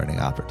amazing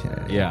learning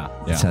opportunity. Yeah.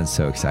 It sounds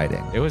so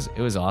exciting. It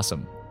was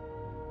awesome.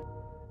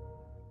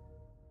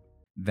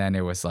 Then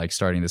it was like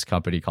starting this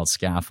company called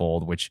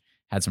Scaffold, which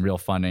had some real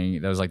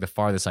funding. That was like the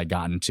farthest I'd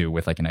gotten to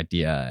with like an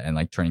idea and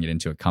like turning it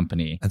into a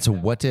company. And so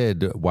what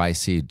did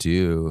YC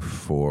do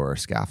for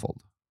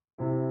Scaffold?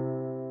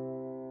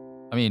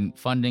 I mean,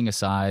 funding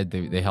aside,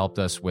 they helped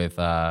us with,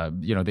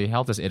 they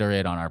helped us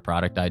iterate on our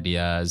product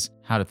ideas,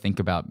 how to think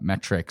about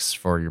metrics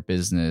for your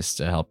business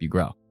to help you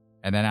grow.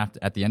 And then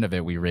at the end of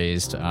it, we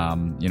raised,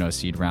 a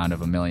seed round of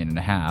 $1.5 million.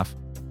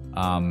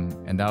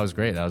 And that was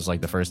great. That was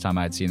like the first time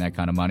I'd seen that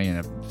kind of money in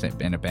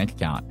a bank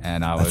account.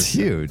 And That's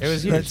huge. It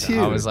was huge. That's huge.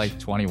 I was like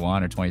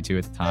 21 or 22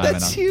 at the time.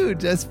 That's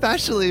huge,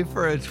 especially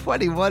for a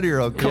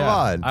 21-year-old. Come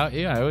on.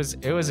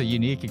 It was a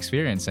unique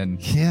experience.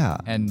 And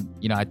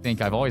I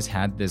think I've always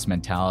had this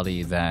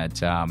mentality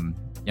that,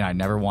 I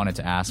never wanted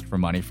to ask for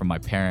money from my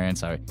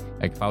parents.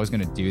 If I was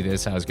going to do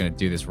this, I was going to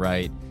do this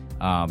right.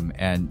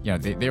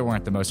 They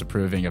weren't the most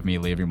approving of me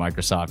leaving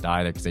Microsoft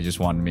either, because they just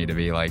wanted me to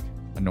be like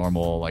a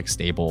normal, like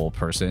stable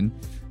person,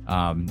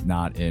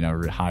 not in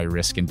a high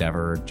risk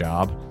endeavor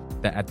job.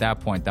 At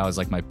that point, that was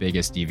like my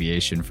biggest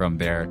deviation from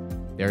their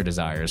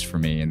desires for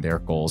me and their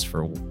goals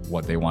for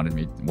what they wanted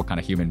me, what kind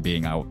of human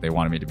being they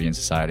wanted me to be in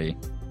society.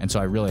 And so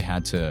I really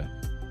had to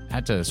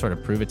sort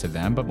of prove it to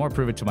them, but more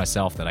prove it to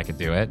myself that I could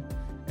do it.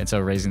 And so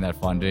raising that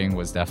funding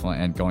was definitely,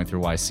 and going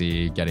through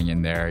YC, getting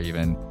in there,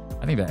 even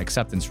I think the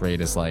acceptance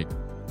rate is like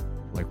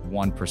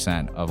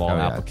 1% of all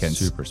applicants.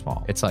 It's super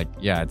small. It's like,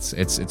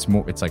 it's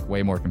more, it's like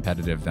way more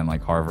competitive than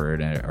like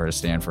Harvard or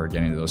Stanford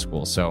getting into those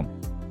schools. So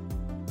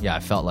I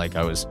felt like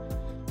I was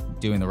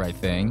doing the right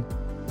thing.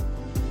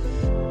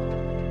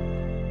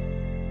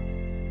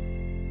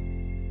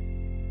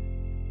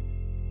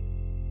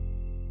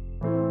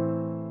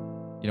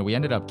 We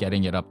ended up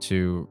getting it up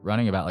to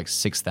running about like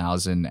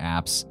 6,000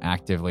 apps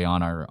actively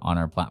on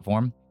our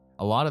platform.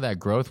 A lot of that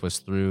growth was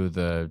through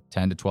the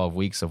 10 to 12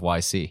 weeks of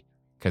YC,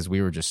 because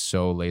we were just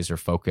so laser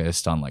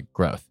focused on like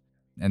growth.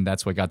 And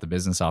that's what got the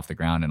business off the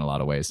ground in a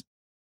lot of ways.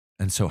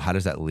 And so how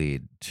does that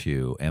lead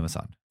to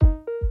Amazon?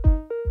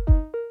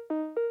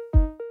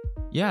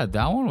 Yeah,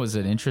 that one was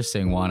an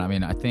interesting one. I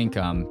mean, I think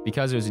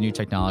because it was a new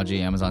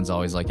technology, Amazon's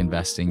always like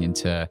investing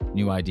into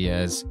new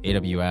ideas.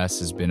 AWS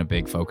has been a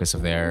big focus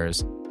of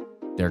theirs.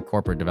 Their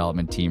corporate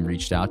development team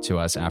reached out to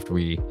us after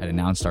we had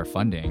announced our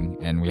funding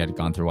and we had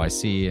gone through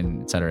YC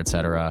and et cetera, et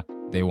cetera.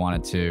 They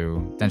wanted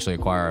to potentially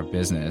acquire our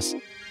business.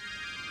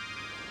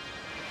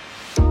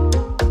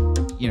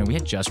 We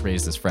had just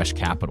raised this fresh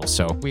capital.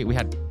 So we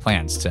had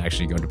plans to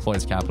actually go deploy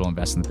this capital,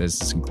 invest in the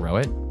business and grow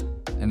it.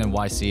 And then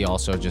YC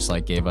also just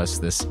like gave us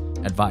this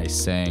advice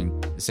saying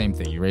the same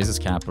thing. You raise this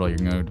capital, you're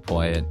going to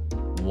deploy it.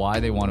 Why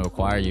they want to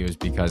acquire you is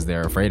because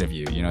they're afraid of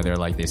you. They're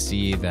like, they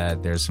see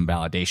that there's some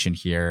validation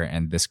here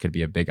and this could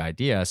be a big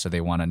idea. So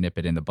they want to nip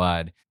it in the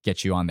bud,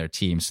 get you on their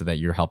team so that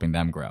you're helping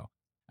them grow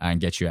and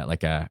get you at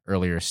like a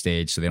earlier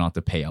stage so they don't have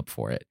to pay up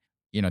for it.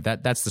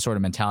 That's the sort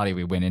of mentality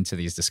we went into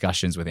these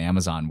discussions with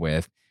Amazon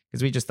with,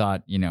 because we just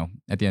thought, at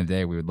the end of the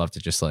day, we would love to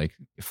just like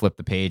flip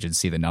the page and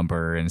see the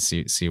number and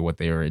see what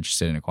they were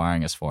interested in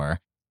acquiring us for.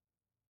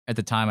 At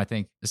the time, I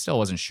think I still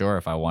wasn't sure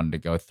if I wanted to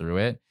go through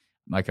it.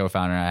 My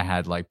co-founder and I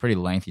had like pretty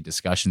lengthy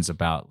discussions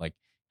about like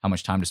how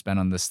much time to spend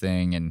on this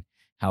thing and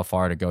how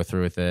far to go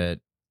through with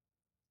it.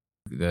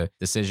 The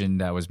decision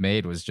that was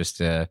made was just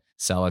to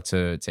sell it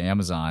to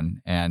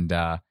Amazon. And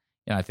I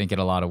think in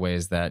a lot of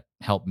ways that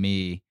helped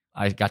me.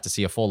 I got to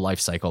see a full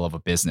life cycle of a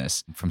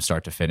business from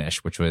start to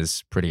finish, which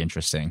was pretty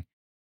interesting.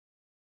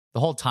 The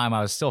whole time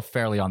I was still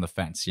fairly on the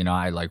fence.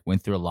 I like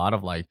went through a lot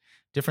of like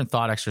different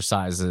thought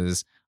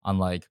exercises on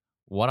like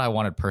what I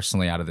wanted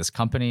personally out of this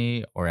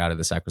company or out of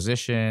this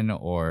acquisition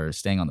or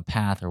staying on the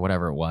path or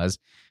whatever it was.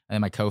 And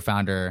then my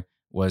co-founder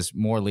was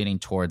more leaning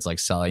towards like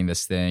selling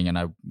this thing. And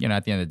I,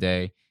 at the end of the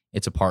day,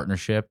 it's a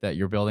partnership that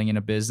you're building in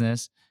a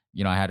business.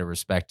 I had to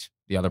respect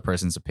the other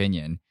person's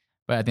opinion.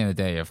 But at the end of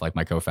the day, if like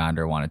my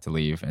co-founder wanted to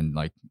leave and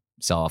like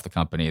sell off the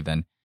company,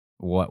 then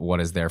what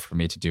is there for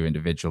me to do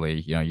individually?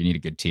 You need a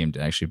good team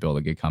to actually build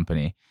a good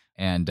company.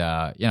 And,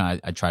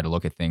 I try to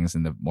look at things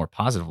in the more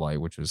positive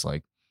light, which was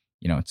like,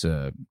 it's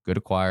a good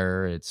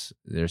acquirer.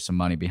 There's some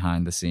money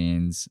behind the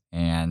scenes.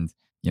 And,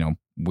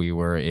 we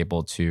were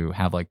able to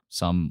have like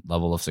some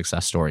level of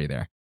success story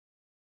there.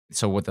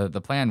 So what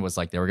the plan was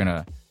like, they were going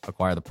to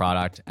acquire the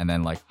product and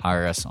then like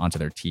hire us onto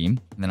their team.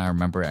 And then I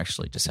remember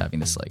actually just having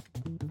this like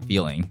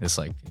feeling, this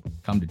like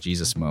come to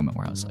Jesus moment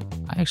where I was like,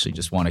 I actually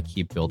just want to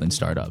keep building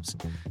startups.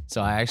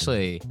 So I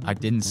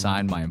didn't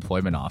sign my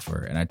employment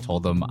offer, and I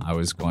told them I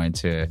was going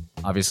to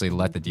obviously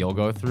let the deal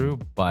go through,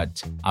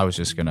 but I was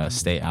just going to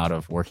stay out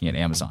of working at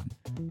Amazon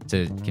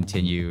to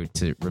continue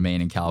to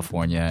remain in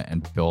California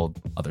and build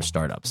other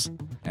startups.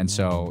 And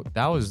so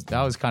that was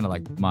kind of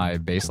like my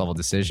base level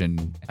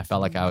decision. I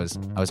felt like I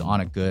was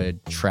on a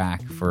good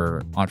track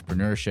for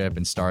entrepreneurship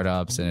and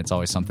startups, and it's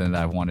always something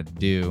that I wanted to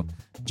do.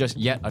 Just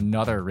yet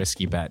another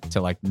risky bet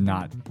to like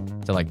not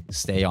to like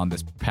stay on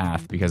this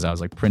path, because I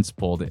was like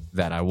principled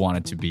that I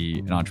wanted to be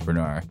an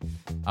entrepreneur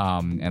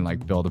and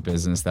like build a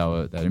business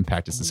that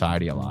impacted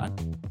society a lot.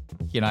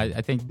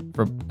 I think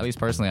for at least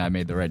personally, I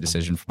made the right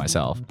decision for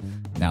myself.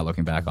 Now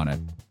looking back on it,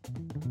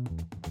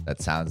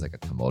 that sounds like a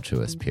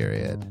tumultuous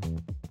period.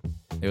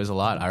 It was a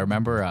lot. I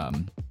remember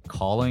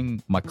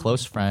calling my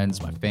close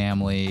friends, my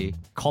family,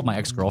 called my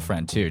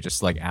ex-girlfriend too, just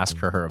to like ask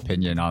her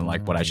opinion on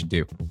like what I should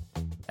do.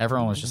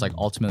 Everyone was just like,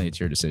 ultimately, it's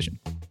your decision.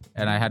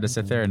 And I had to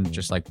sit there and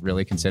just like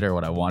really consider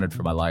what I wanted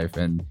for my life.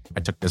 And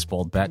I took this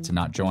bold bet to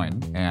not join.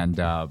 And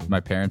my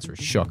parents were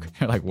shook.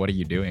 They're like, what are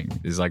you doing?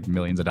 This is like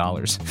millions of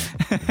dollars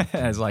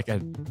as like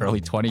an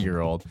early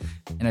 20-year-old.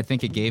 And I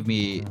think it gave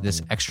me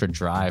this extra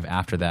drive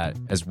after that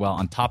as well,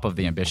 on top of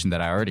the ambition that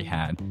I already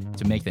had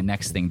to make the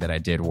next thing that I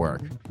did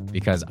work,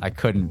 because I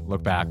couldn't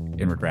look back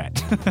in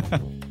regret.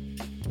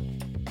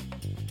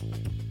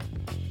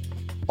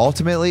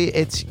 Ultimately,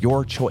 it's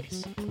your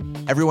choice.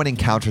 Everyone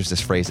encounters this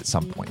phrase at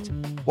some point.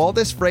 While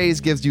this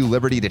phrase gives you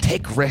liberty to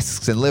take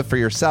risks and live for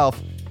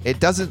yourself, it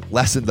doesn't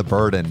lessen the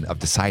burden of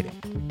deciding.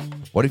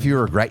 What if you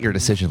regret your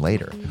decision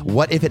later?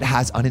 What if it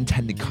has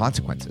unintended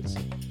consequences?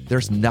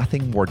 There's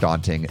nothing more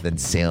daunting than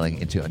sailing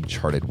into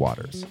uncharted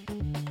waters.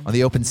 On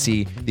the open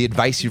sea, the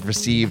advice you've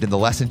received and the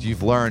lessons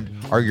you've learned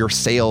are your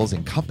sails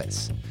and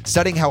compass.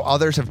 Studying how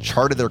others have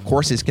charted their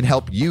courses can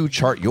help you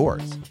chart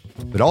yours.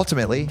 But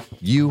ultimately,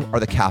 you are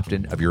the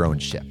captain of your own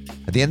ship.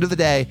 At the end of the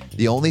day,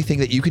 the only thing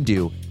that you can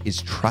do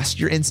is trust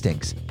your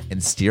instincts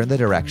and steer in the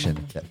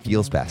direction that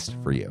feels best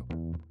for you.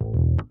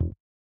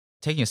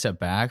 Taking a step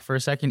back for a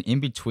second, in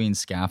between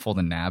Scaffold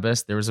and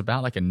Nabis, there was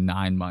about like a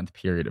 9-month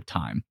period of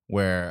time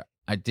where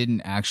I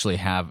didn't actually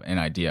have an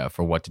idea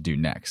for what to do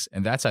next.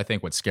 And that's, I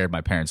think, what scared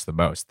my parents the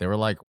most. They were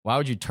like, why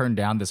would you turn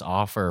down this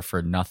offer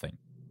for nothing?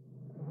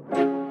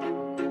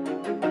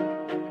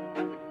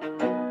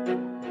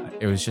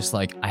 It was just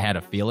like, I had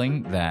a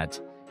feeling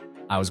that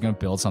I was going to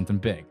build something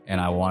big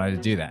and I wanted to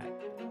do that.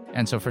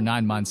 And so for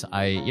 9 months,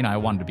 I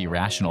wanted to be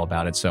rational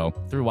about it. So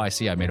through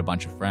YC, I made a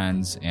bunch of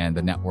friends, and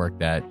the network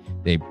that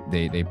they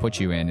put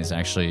you in is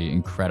actually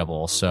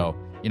incredible. So,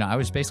 I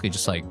was basically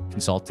just like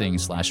consulting /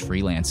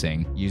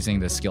 freelancing, using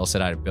the skill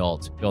set I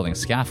built, building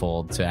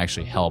Scaffold to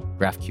actually help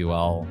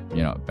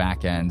GraphQL,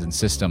 backends and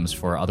systems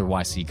for other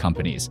YC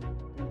companies.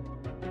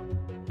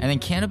 And then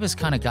Cannabis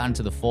kind of got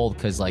into the fold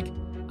because like,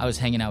 I was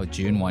hanging out with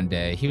June one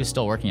day. He was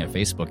still working at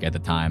Facebook at the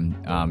time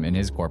in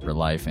his corporate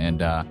life.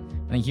 And I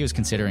think he was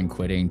considering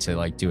quitting to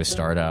like do a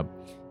startup.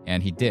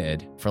 And he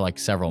did for like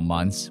several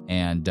months.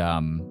 And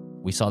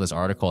we saw this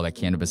article that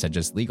cannabis had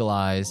just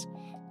legalized.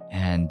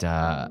 And,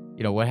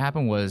 what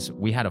happened was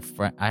I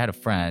had a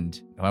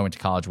friend who I went to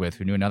college with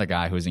who knew another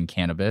guy who was in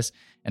cannabis.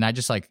 And I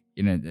just like,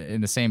 in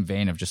the same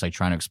vein of just like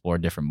trying to explore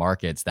different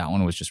markets, that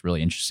one was just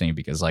really interesting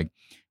because like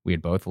we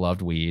had both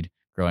loved weed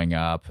growing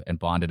up and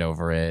bonded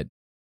over it.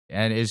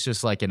 And it's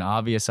just like an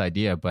obvious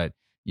idea, but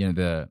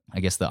I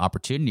guess the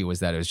opportunity was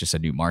that it was just a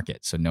new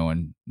market. So no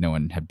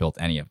one had built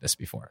any of this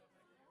before.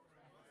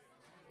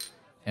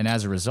 And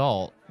as a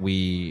result,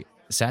 we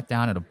sat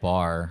down at a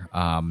bar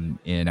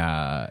in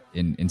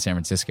San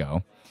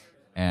Francisco,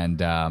 and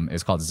it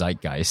was called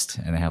Zeitgeist,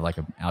 and they have like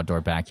an outdoor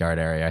backyard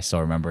area. I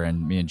still remember,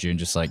 and me and June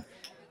just like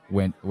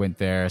went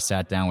there,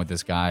 sat down with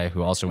this guy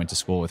who also went to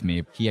school with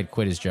me. He had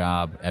quit his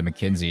job at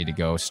McKinsey to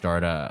go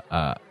start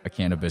a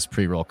cannabis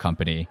pre-roll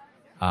company.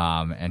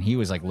 And he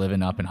was like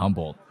living up in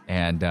Humboldt.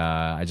 And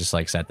I just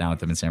like sat down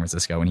with him in San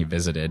Francisco when he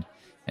visited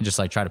and just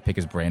like try to pick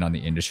his brain on the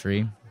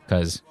industry.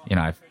 Because,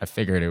 I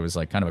figured it was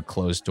like kind of a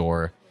closed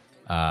door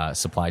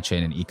supply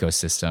chain and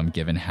ecosystem,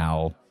 given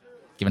how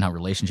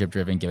relationship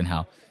driven, given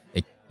how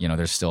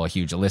there's still a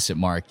huge illicit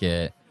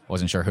market.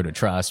 Wasn't sure who to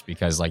trust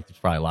because like there's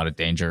probably a lot of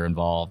danger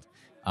involved.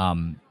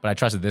 But I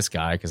trusted this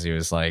guy because he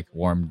was like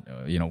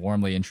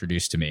warmly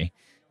introduced to me.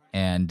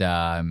 And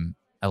I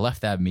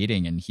left that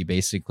meeting and he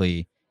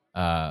basically...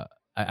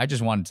 I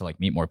just wanted to like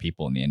meet more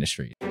people in the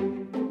industry.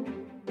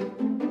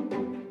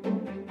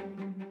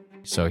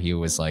 So he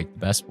was like, the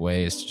best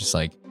way is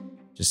to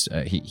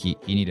he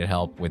needed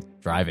help with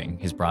driving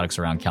his products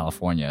around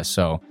California.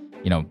 So,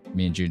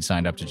 me and Jude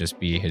signed up to just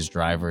be his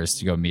drivers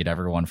to go meet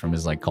everyone from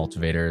his like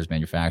cultivators,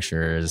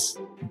 manufacturers,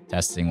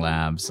 testing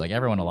labs, like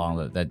everyone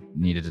along that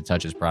needed to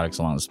touch his products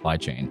along the supply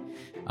chain.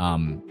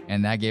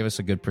 And that gave us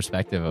a good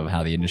perspective of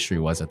how the industry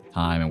was at the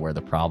time and where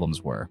the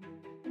problems were.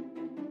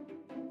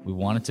 We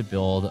wanted to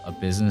build a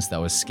business that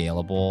was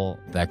scalable,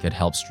 that could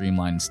help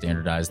streamline and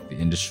standardize the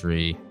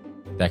industry,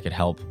 that could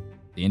help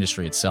the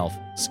industry itself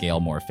scale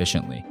more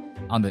efficiently.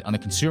 On the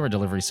consumer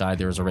delivery side,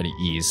 there was already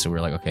ease. So we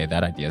were like, okay,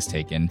 that idea is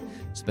taken.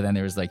 But then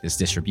there was like this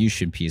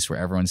distribution piece where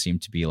everyone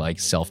seemed to be like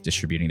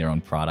self-distributing their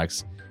own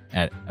products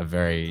at a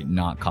very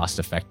not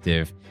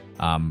cost-effective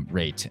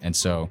rate. And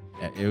so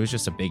it was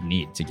just a big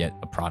need to get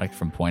a product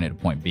from point A to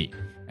point B.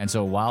 And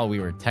so while we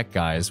were tech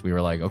guys, we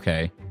were like,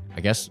 okay, I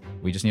guess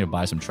we just need to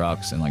buy some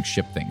trucks and like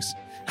ship things.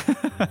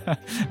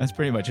 That's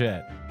pretty much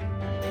it.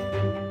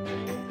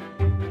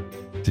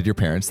 Did your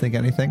parents think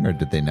anything, or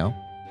did they know?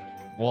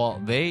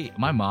 Well,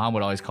 my mom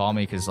would always call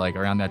me because like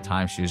around that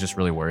time she was just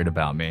really worried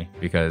about me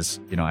because,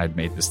 I had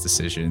made this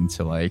decision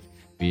to like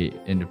be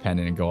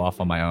independent and go off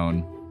on my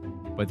own.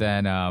 But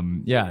then,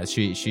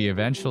 she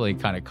eventually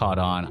kind of caught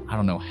on. I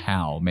don't know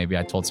how. Maybe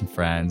I told some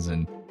friends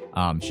and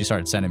she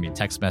started sending me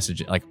text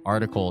messages, like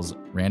articles,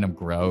 random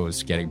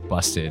grows getting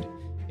busted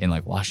in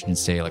like Washington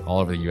State, like all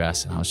over the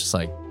US. And I was just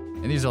like,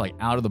 and these are like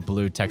out of the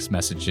blue text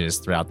messages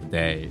throughout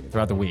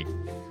the week.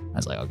 I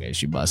was like, okay,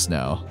 she must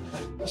know.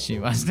 She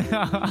must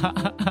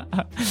know.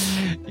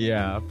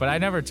 Yeah, but I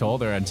never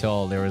told her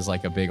until there was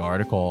like a big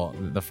article,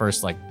 the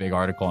first like big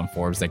article on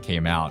Forbes that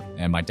came out.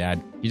 And my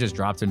dad, he just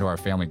dropped into our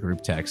family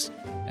group text.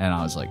 And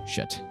I was like,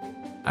 shit.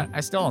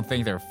 I still don't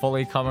think they're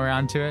fully come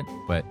around to it,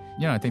 but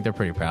I think they're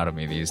pretty proud of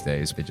me these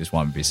days. They just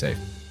want me to be safe.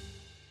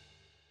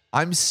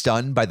 I'm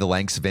stunned by the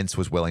lengths Vince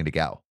was willing to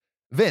go.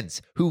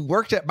 Vince, who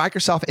worked at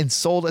Microsoft and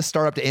sold a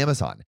startup to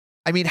Amazon.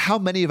 I mean, how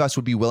many of us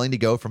would be willing to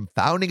go from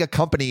founding a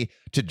company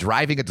to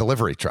driving a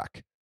delivery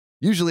truck?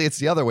 Usually it's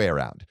the other way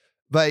around.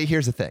 But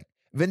here's the thing.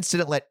 Vince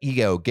didn't let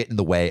ego get in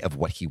the way of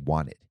what he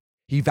wanted.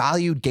 He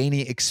valued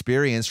gaining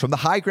experience from the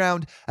high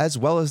ground as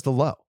well as the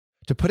low.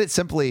 To put it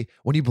simply,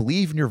 when you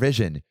believe in your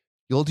vision,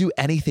 you'll do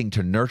anything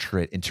to nurture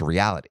it into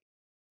reality.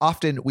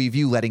 Often we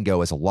view letting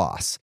go as a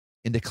loss.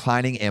 In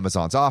declining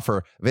Amazon's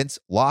offer, Vince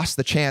lost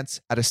the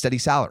chance at a steady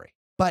salary,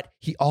 but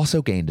he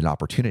also gained an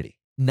opportunity.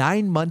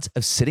 9 months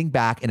of sitting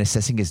back and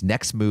assessing his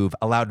next move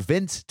allowed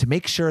Vince to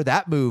make sure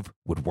that move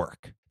would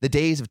work. The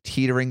days of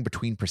teetering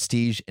between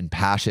prestige and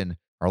passion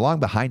are long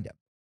behind him.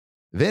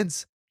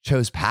 Vince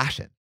chose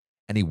passion,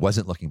 and he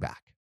wasn't looking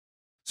back.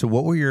 So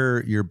what were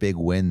your big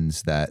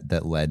wins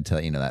that led to,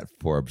 that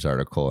Forbes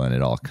article and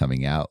it all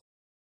coming out?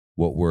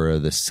 What were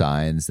the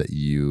signs that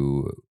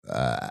you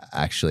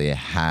actually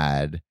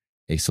had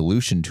a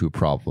solution to a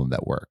problem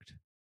that worked?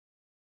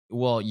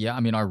 Well, yeah, I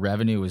mean, our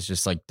revenue was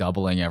just like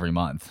doubling every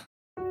month.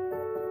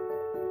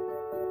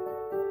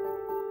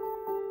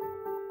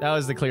 That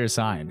was the clear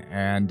sign.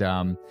 And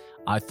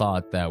I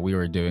thought that we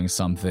were doing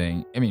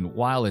something. I mean,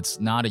 while it's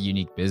not a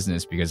unique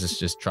business because it's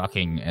just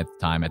trucking at the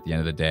time, at the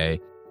end of the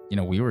day,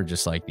 we were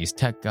just like these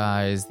tech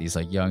guys, these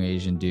like young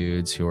Asian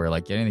dudes who were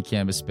like getting in the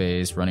cannabis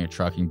space, running a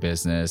trucking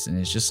business. And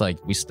it's just like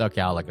we stuck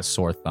out like a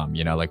sore thumb,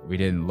 like we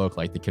didn't look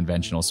like the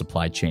conventional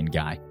supply chain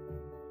guy.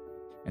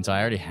 And so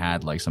I already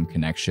had like some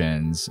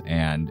connections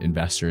and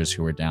investors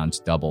who were down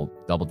to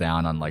double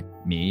down on like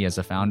me as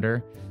a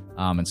founder.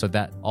 And so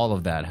that all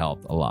of that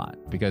helped a lot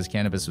because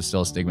cannabis was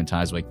still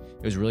stigmatized. Like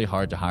it was really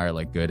hard to hire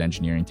like good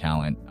engineering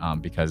talent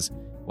because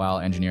while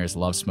engineers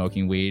love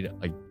smoking weed,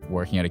 like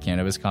working at a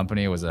cannabis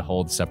company was a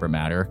whole separate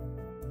matter.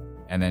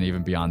 And then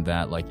even beyond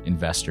that, like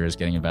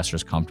getting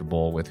investors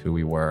comfortable with who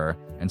we were.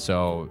 And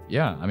so,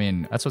 yeah, I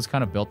mean, that's what's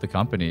kind of built the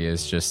company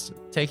is just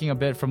taking a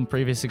bit from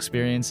previous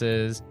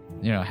experiences,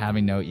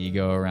 having no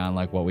ego around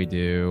like what we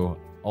do,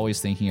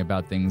 always thinking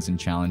about things and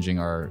challenging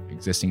our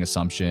existing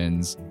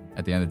assumptions.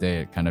 At the end of the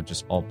day, it kind of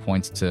just all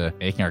points to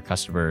making our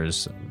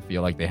customers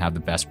feel like they have the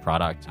best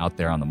product out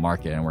there on the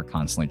market. And we're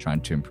constantly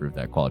trying to improve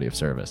that quality of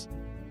service.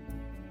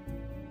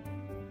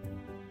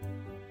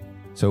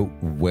 So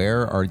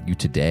where are you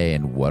today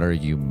and what are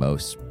you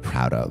most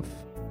proud of?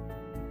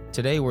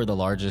 Today, we're the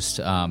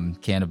largest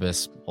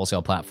cannabis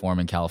wholesale platform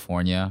in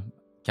California.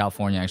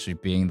 California actually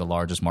being the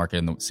largest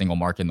single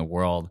market in the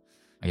world.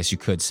 I guess you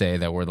could say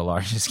that we're the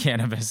largest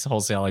cannabis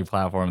wholesaling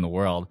platform in the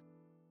world.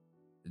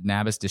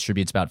 Nabis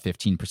distributes about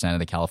 15% of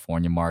the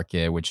California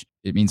market, which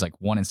it means like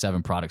 1 in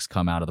 7 products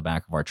come out of the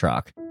back of our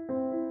truck.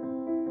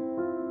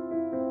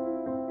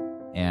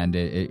 And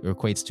it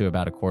equates to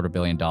about $250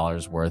 million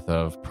worth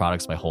of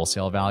products by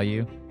wholesale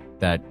value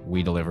that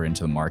we deliver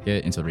into the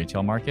market, into the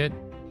retail market.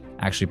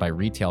 Actually, by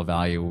retail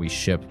value, we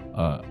ship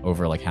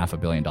over like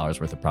 $500 million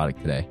worth of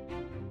product today.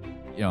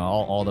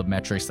 All the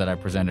metrics that I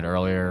presented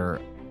earlier,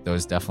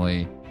 those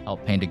definitely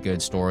help paint a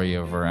good story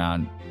of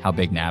around how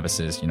big Nabis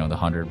is, the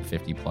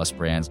 150 plus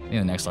brands.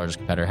 The next largest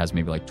competitor has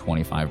maybe like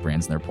 25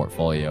 brands in their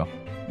portfolio.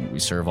 We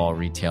serve all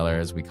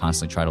retailers. We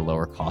constantly try to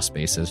lower cost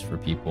basis for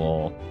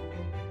people.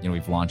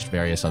 We've launched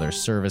various other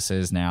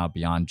services now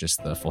beyond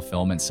just the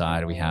fulfillment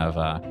side. We have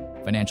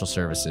financial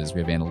services, we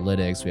have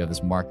analytics, we have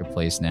this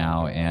marketplace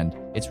now, and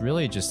it's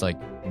really just like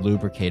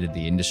lubricated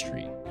the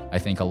industry. I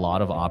think a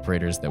lot of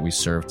operators that we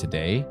serve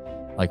today,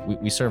 like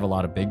we serve a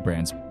lot of big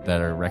brands that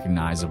are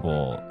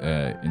recognizable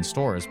in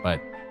stores, but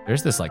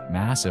there's this like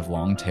massive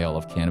long tail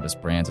of cannabis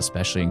brands,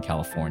 especially in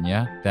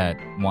California, that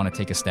want to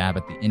take a stab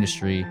at the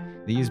industry.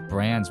 These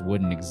brands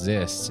wouldn't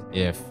exist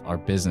if our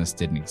business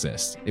didn't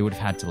exist. They would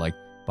have had to like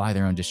buy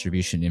their own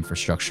distribution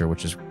infrastructure,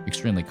 which is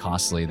extremely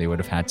costly. They would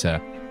have had to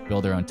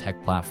build their own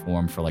tech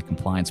platform for like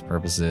compliance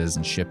purposes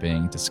and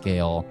shipping to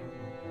scale.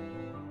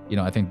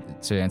 I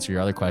think to answer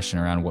your other question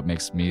around what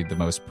makes me the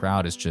most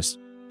proud is just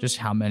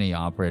how many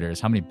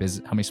operators, how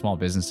many small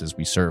businesses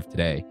we serve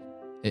today.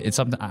 It's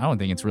something I don't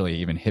think it's really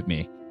even hit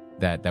me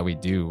that we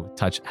do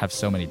have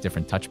so many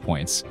different touch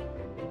points.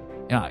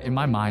 In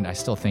my mind, I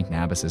still think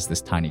Nabis is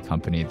this tiny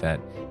company that,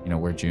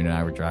 where June and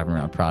I were driving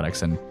around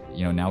products and,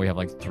 now we have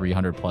like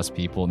 300 plus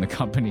people in the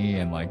company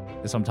and like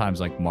sometimes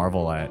like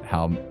marvel at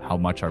how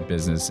much our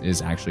business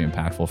is actually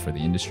impactful for the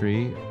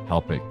industry,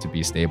 help it to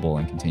be stable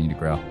and continue to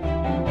grow.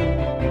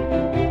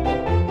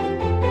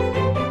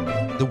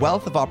 The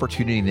wealth of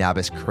opportunity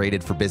Nabis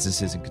created for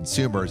businesses and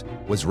consumers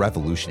was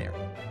revolutionary.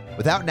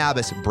 Without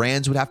Nabis,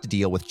 brands would have to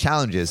deal with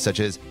challenges such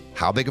as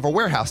how big of a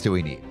warehouse do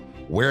we need?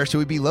 Where should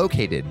we be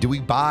located? Do we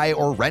buy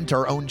or rent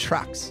our own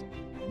trucks?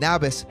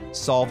 Nabis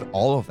solved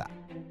all of that.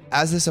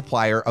 As the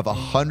supplier of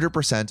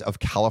 100% of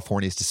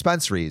California's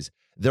dispensaries,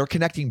 they're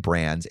connecting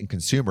brands and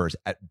consumers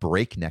at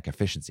breakneck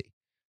efficiency.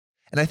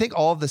 And I think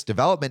all of this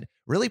development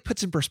really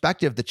puts in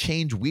perspective the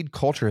change weed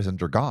culture has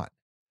undergone.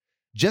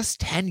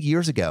 Just 10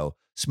 years ago,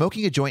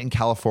 smoking a joint in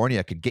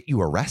California could get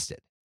you arrested.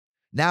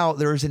 Now,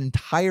 there is an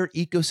entire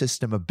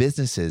ecosystem of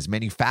businesses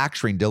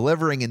manufacturing,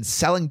 delivering, and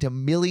selling to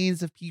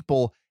millions of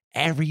people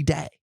every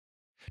day.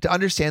 To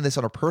understand this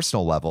on a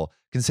personal level,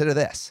 consider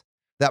this.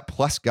 That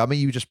Plus gummy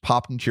you just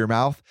popped into your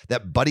mouth,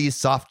 that Buddy's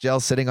soft gel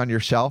sitting on your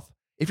shelf.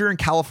 If you're in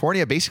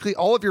California, basically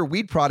all of your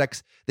weed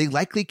products, they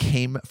likely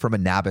came from a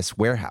Nabis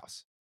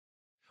warehouse.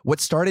 What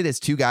started as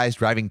two guys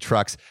driving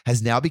trucks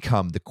has now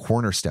become the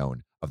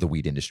cornerstone of the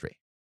weed industry.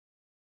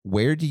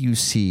 Where do you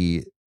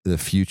see the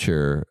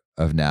future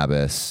of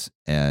Nabis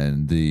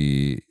and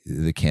the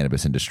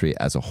cannabis industry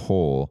as a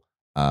whole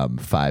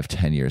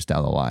 5-10 years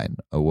down the line?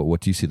 What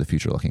do you see the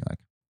future looking like?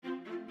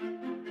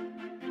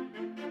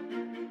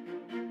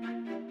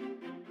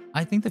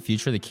 I think the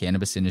future of the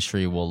cannabis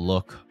industry will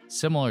look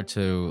similar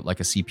to like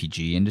a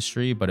CPG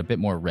industry, but a bit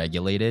more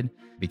regulated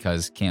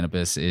because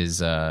cannabis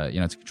is,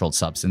 it's a controlled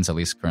substance, at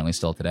least currently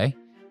still today.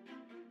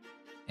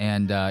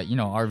 And,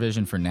 our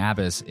vision for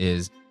Nabis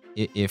is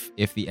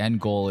if the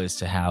end goal is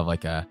to have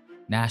like a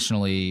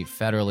nationally,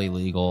 federally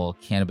legal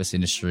cannabis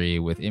industry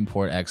with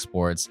import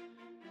exports,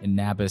 and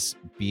Nabis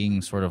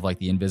being sort of like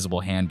the invisible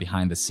hand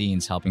behind the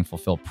scenes, helping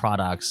fulfill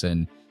products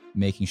and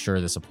making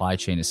sure the supply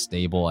chain is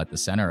stable at the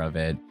center of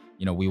it.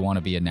 We want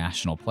to be a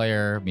national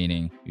player,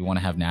 meaning we want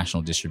to have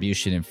national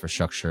distribution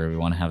infrastructure. We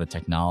want to have the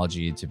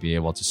technology to be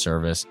able to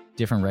service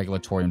different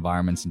regulatory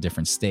environments in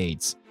different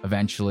states.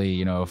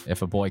 Eventually,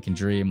 if a boy can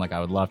dream, like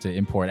I would love to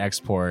import,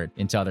 export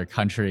into other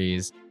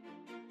countries.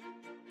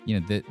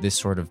 This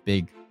sort of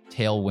big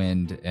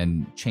tailwind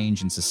and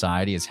change in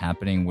society is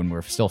happening when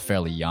we're still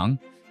fairly young.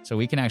 So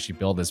we can actually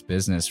build this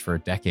business for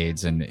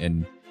decades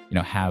and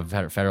have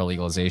federal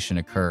legalization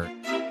occur.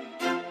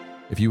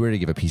 If you were to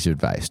give a piece of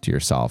advice to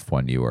yourself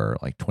when you were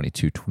like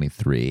 22,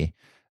 23,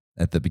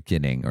 at the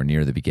beginning or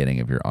near the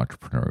beginning of your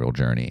entrepreneurial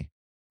journey,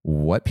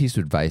 what piece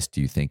of advice do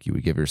you think you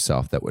would give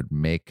yourself that would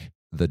make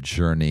the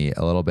journey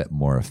a little bit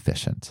more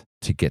efficient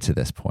to get to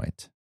this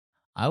point?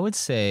 I would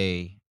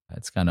say,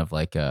 it's kind of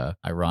like a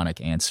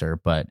ironic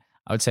answer, but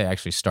I would say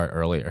actually start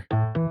earlier.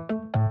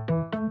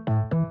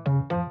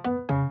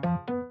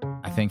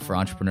 I think for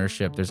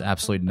entrepreneurship, there's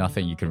absolutely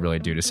nothing you can really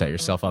do to set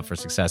yourself up for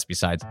success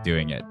besides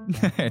doing it.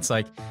 It's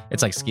like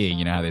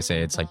skiing, how they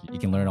say it's like you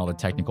can learn all the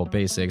technical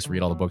basics,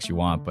 read all the books you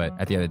want, but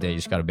at the end of the day, you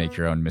just got to make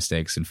your own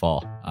mistakes and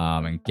fall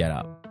and get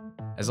up.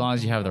 As long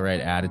as you have the right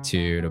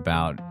attitude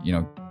about,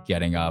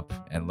 getting up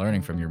and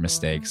learning from your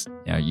mistakes,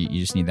 you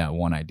just need that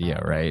one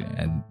idea, right?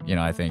 And,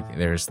 I think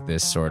there's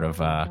this sort of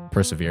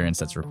perseverance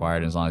that's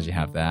required. And as long as you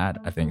have that,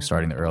 I think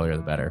starting the earlier,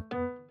 the better.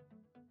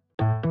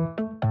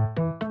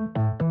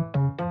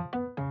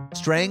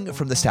 Straying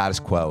from the status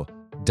quo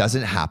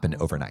doesn't happen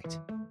overnight.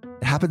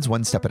 It happens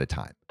one step at a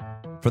time.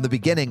 From the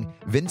beginning,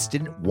 Vince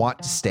didn't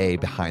want to stay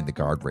behind the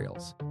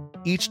guardrails.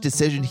 Each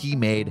decision he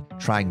made,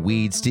 trying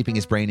weed, steeping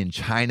his brain in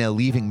China,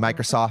 leaving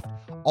Microsoft,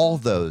 all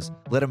of those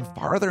led him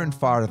farther and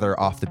farther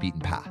off the beaten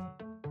path.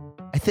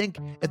 I think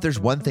if there's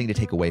one thing to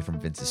take away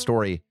from Vince's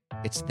story,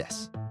 it's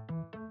this.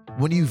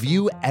 When you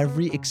view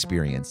every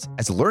experience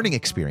as a learning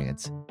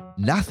experience,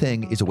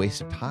 nothing is a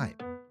waste of time.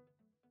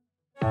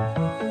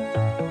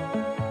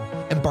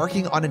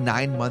 Embarking on a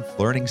 9-month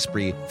learning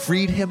spree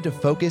freed him to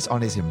focus on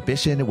his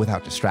ambition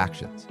without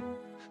distractions.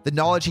 The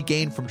knowledge he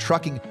gained from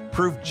trucking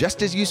proved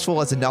just as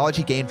useful as the knowledge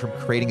he gained from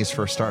creating his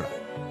first startup.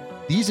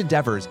 These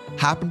endeavors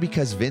happened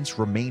because Vince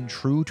remained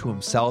true to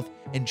himself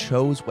and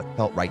chose what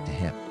felt right to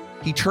him.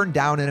 He turned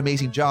down an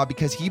amazing job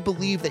because he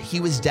believed that he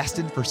was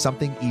destined for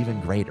something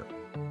even greater.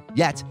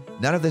 Yet,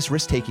 none of this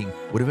risk-taking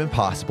would have been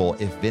possible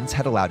if Vince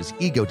had allowed his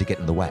ego to get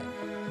in the way.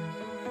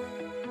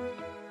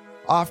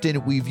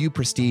 Often, we view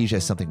prestige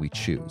as something we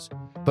choose.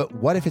 But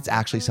what if it's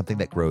actually something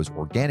that grows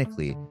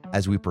organically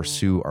as we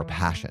pursue our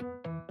passion?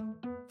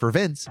 For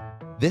Vince,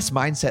 this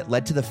mindset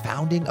led to the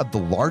founding of the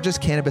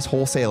largest cannabis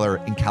wholesaler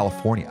in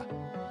California.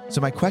 So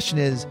my question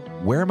is,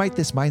 where might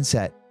this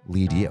mindset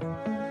lead you?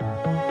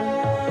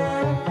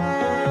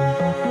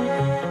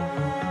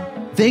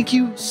 Thank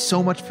you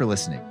so much for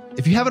listening.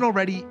 If you haven't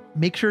already,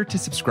 make sure to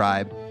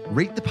subscribe,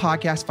 rate the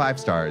podcast 5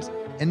 stars,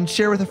 and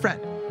share with a friend.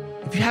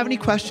 If you have any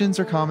questions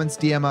or comments,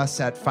 DM us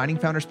at Finding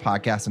Founders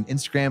Podcast on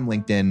Instagram,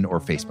 LinkedIn, or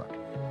Facebook.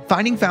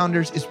 Finding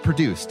Founders is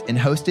produced and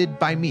hosted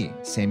by me,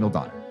 Samuel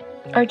Donner.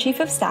 Our Chief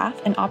of Staff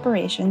and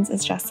Operations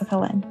is Jessica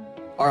Lynn.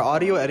 Our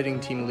audio editing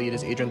team lead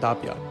is Adrian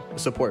Tapia,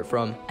 with support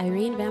from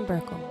Irene Van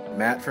Berkel,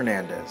 Matt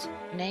Fernandez,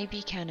 Nay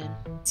Buchanan,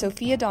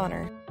 Sophia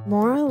Donner,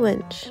 Maura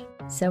Lynch,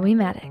 Zoe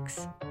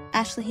Maddox,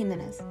 Ashley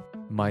Jimenez,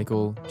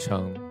 Michael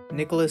Chung,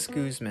 Nicholas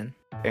Guzman,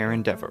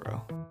 Aaron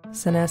Devereaux,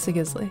 Sanessa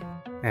Gisley,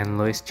 and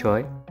Lois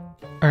Choi.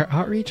 Our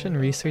outreach and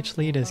research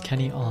lead is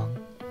Kenny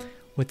Ong,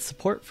 with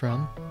support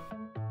from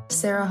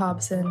Sarah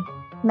Hobson,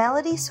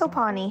 Melody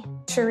Sopani,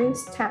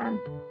 Charisse Tan,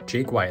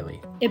 Jake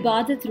Wiley,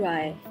 Ibadat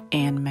Rai,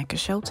 and Mecca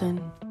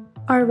Shelton.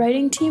 Our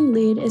writing team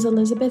lead is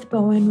Elizabeth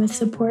Bowen with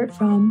support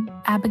from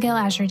Abigail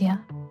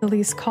Azurdia,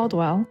 Elise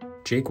Caldwell,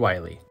 Jake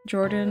Wiley,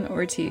 Jordan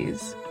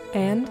Ortiz,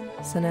 and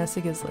Sana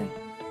Sigisley.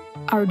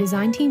 Our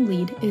design team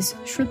lead is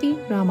Shruti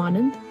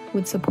Ramanand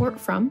with support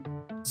from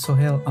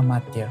Sohail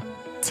Amatya,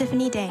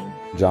 Tiffany Dang,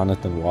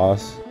 Jonathan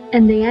Wass,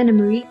 and Diana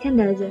Marie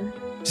Candeza.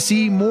 To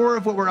see more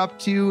of what we're up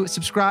to,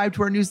 subscribe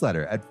to our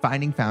newsletter at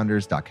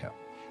findingfounders.co.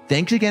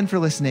 Thanks again for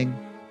listening,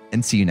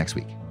 and see you next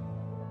week.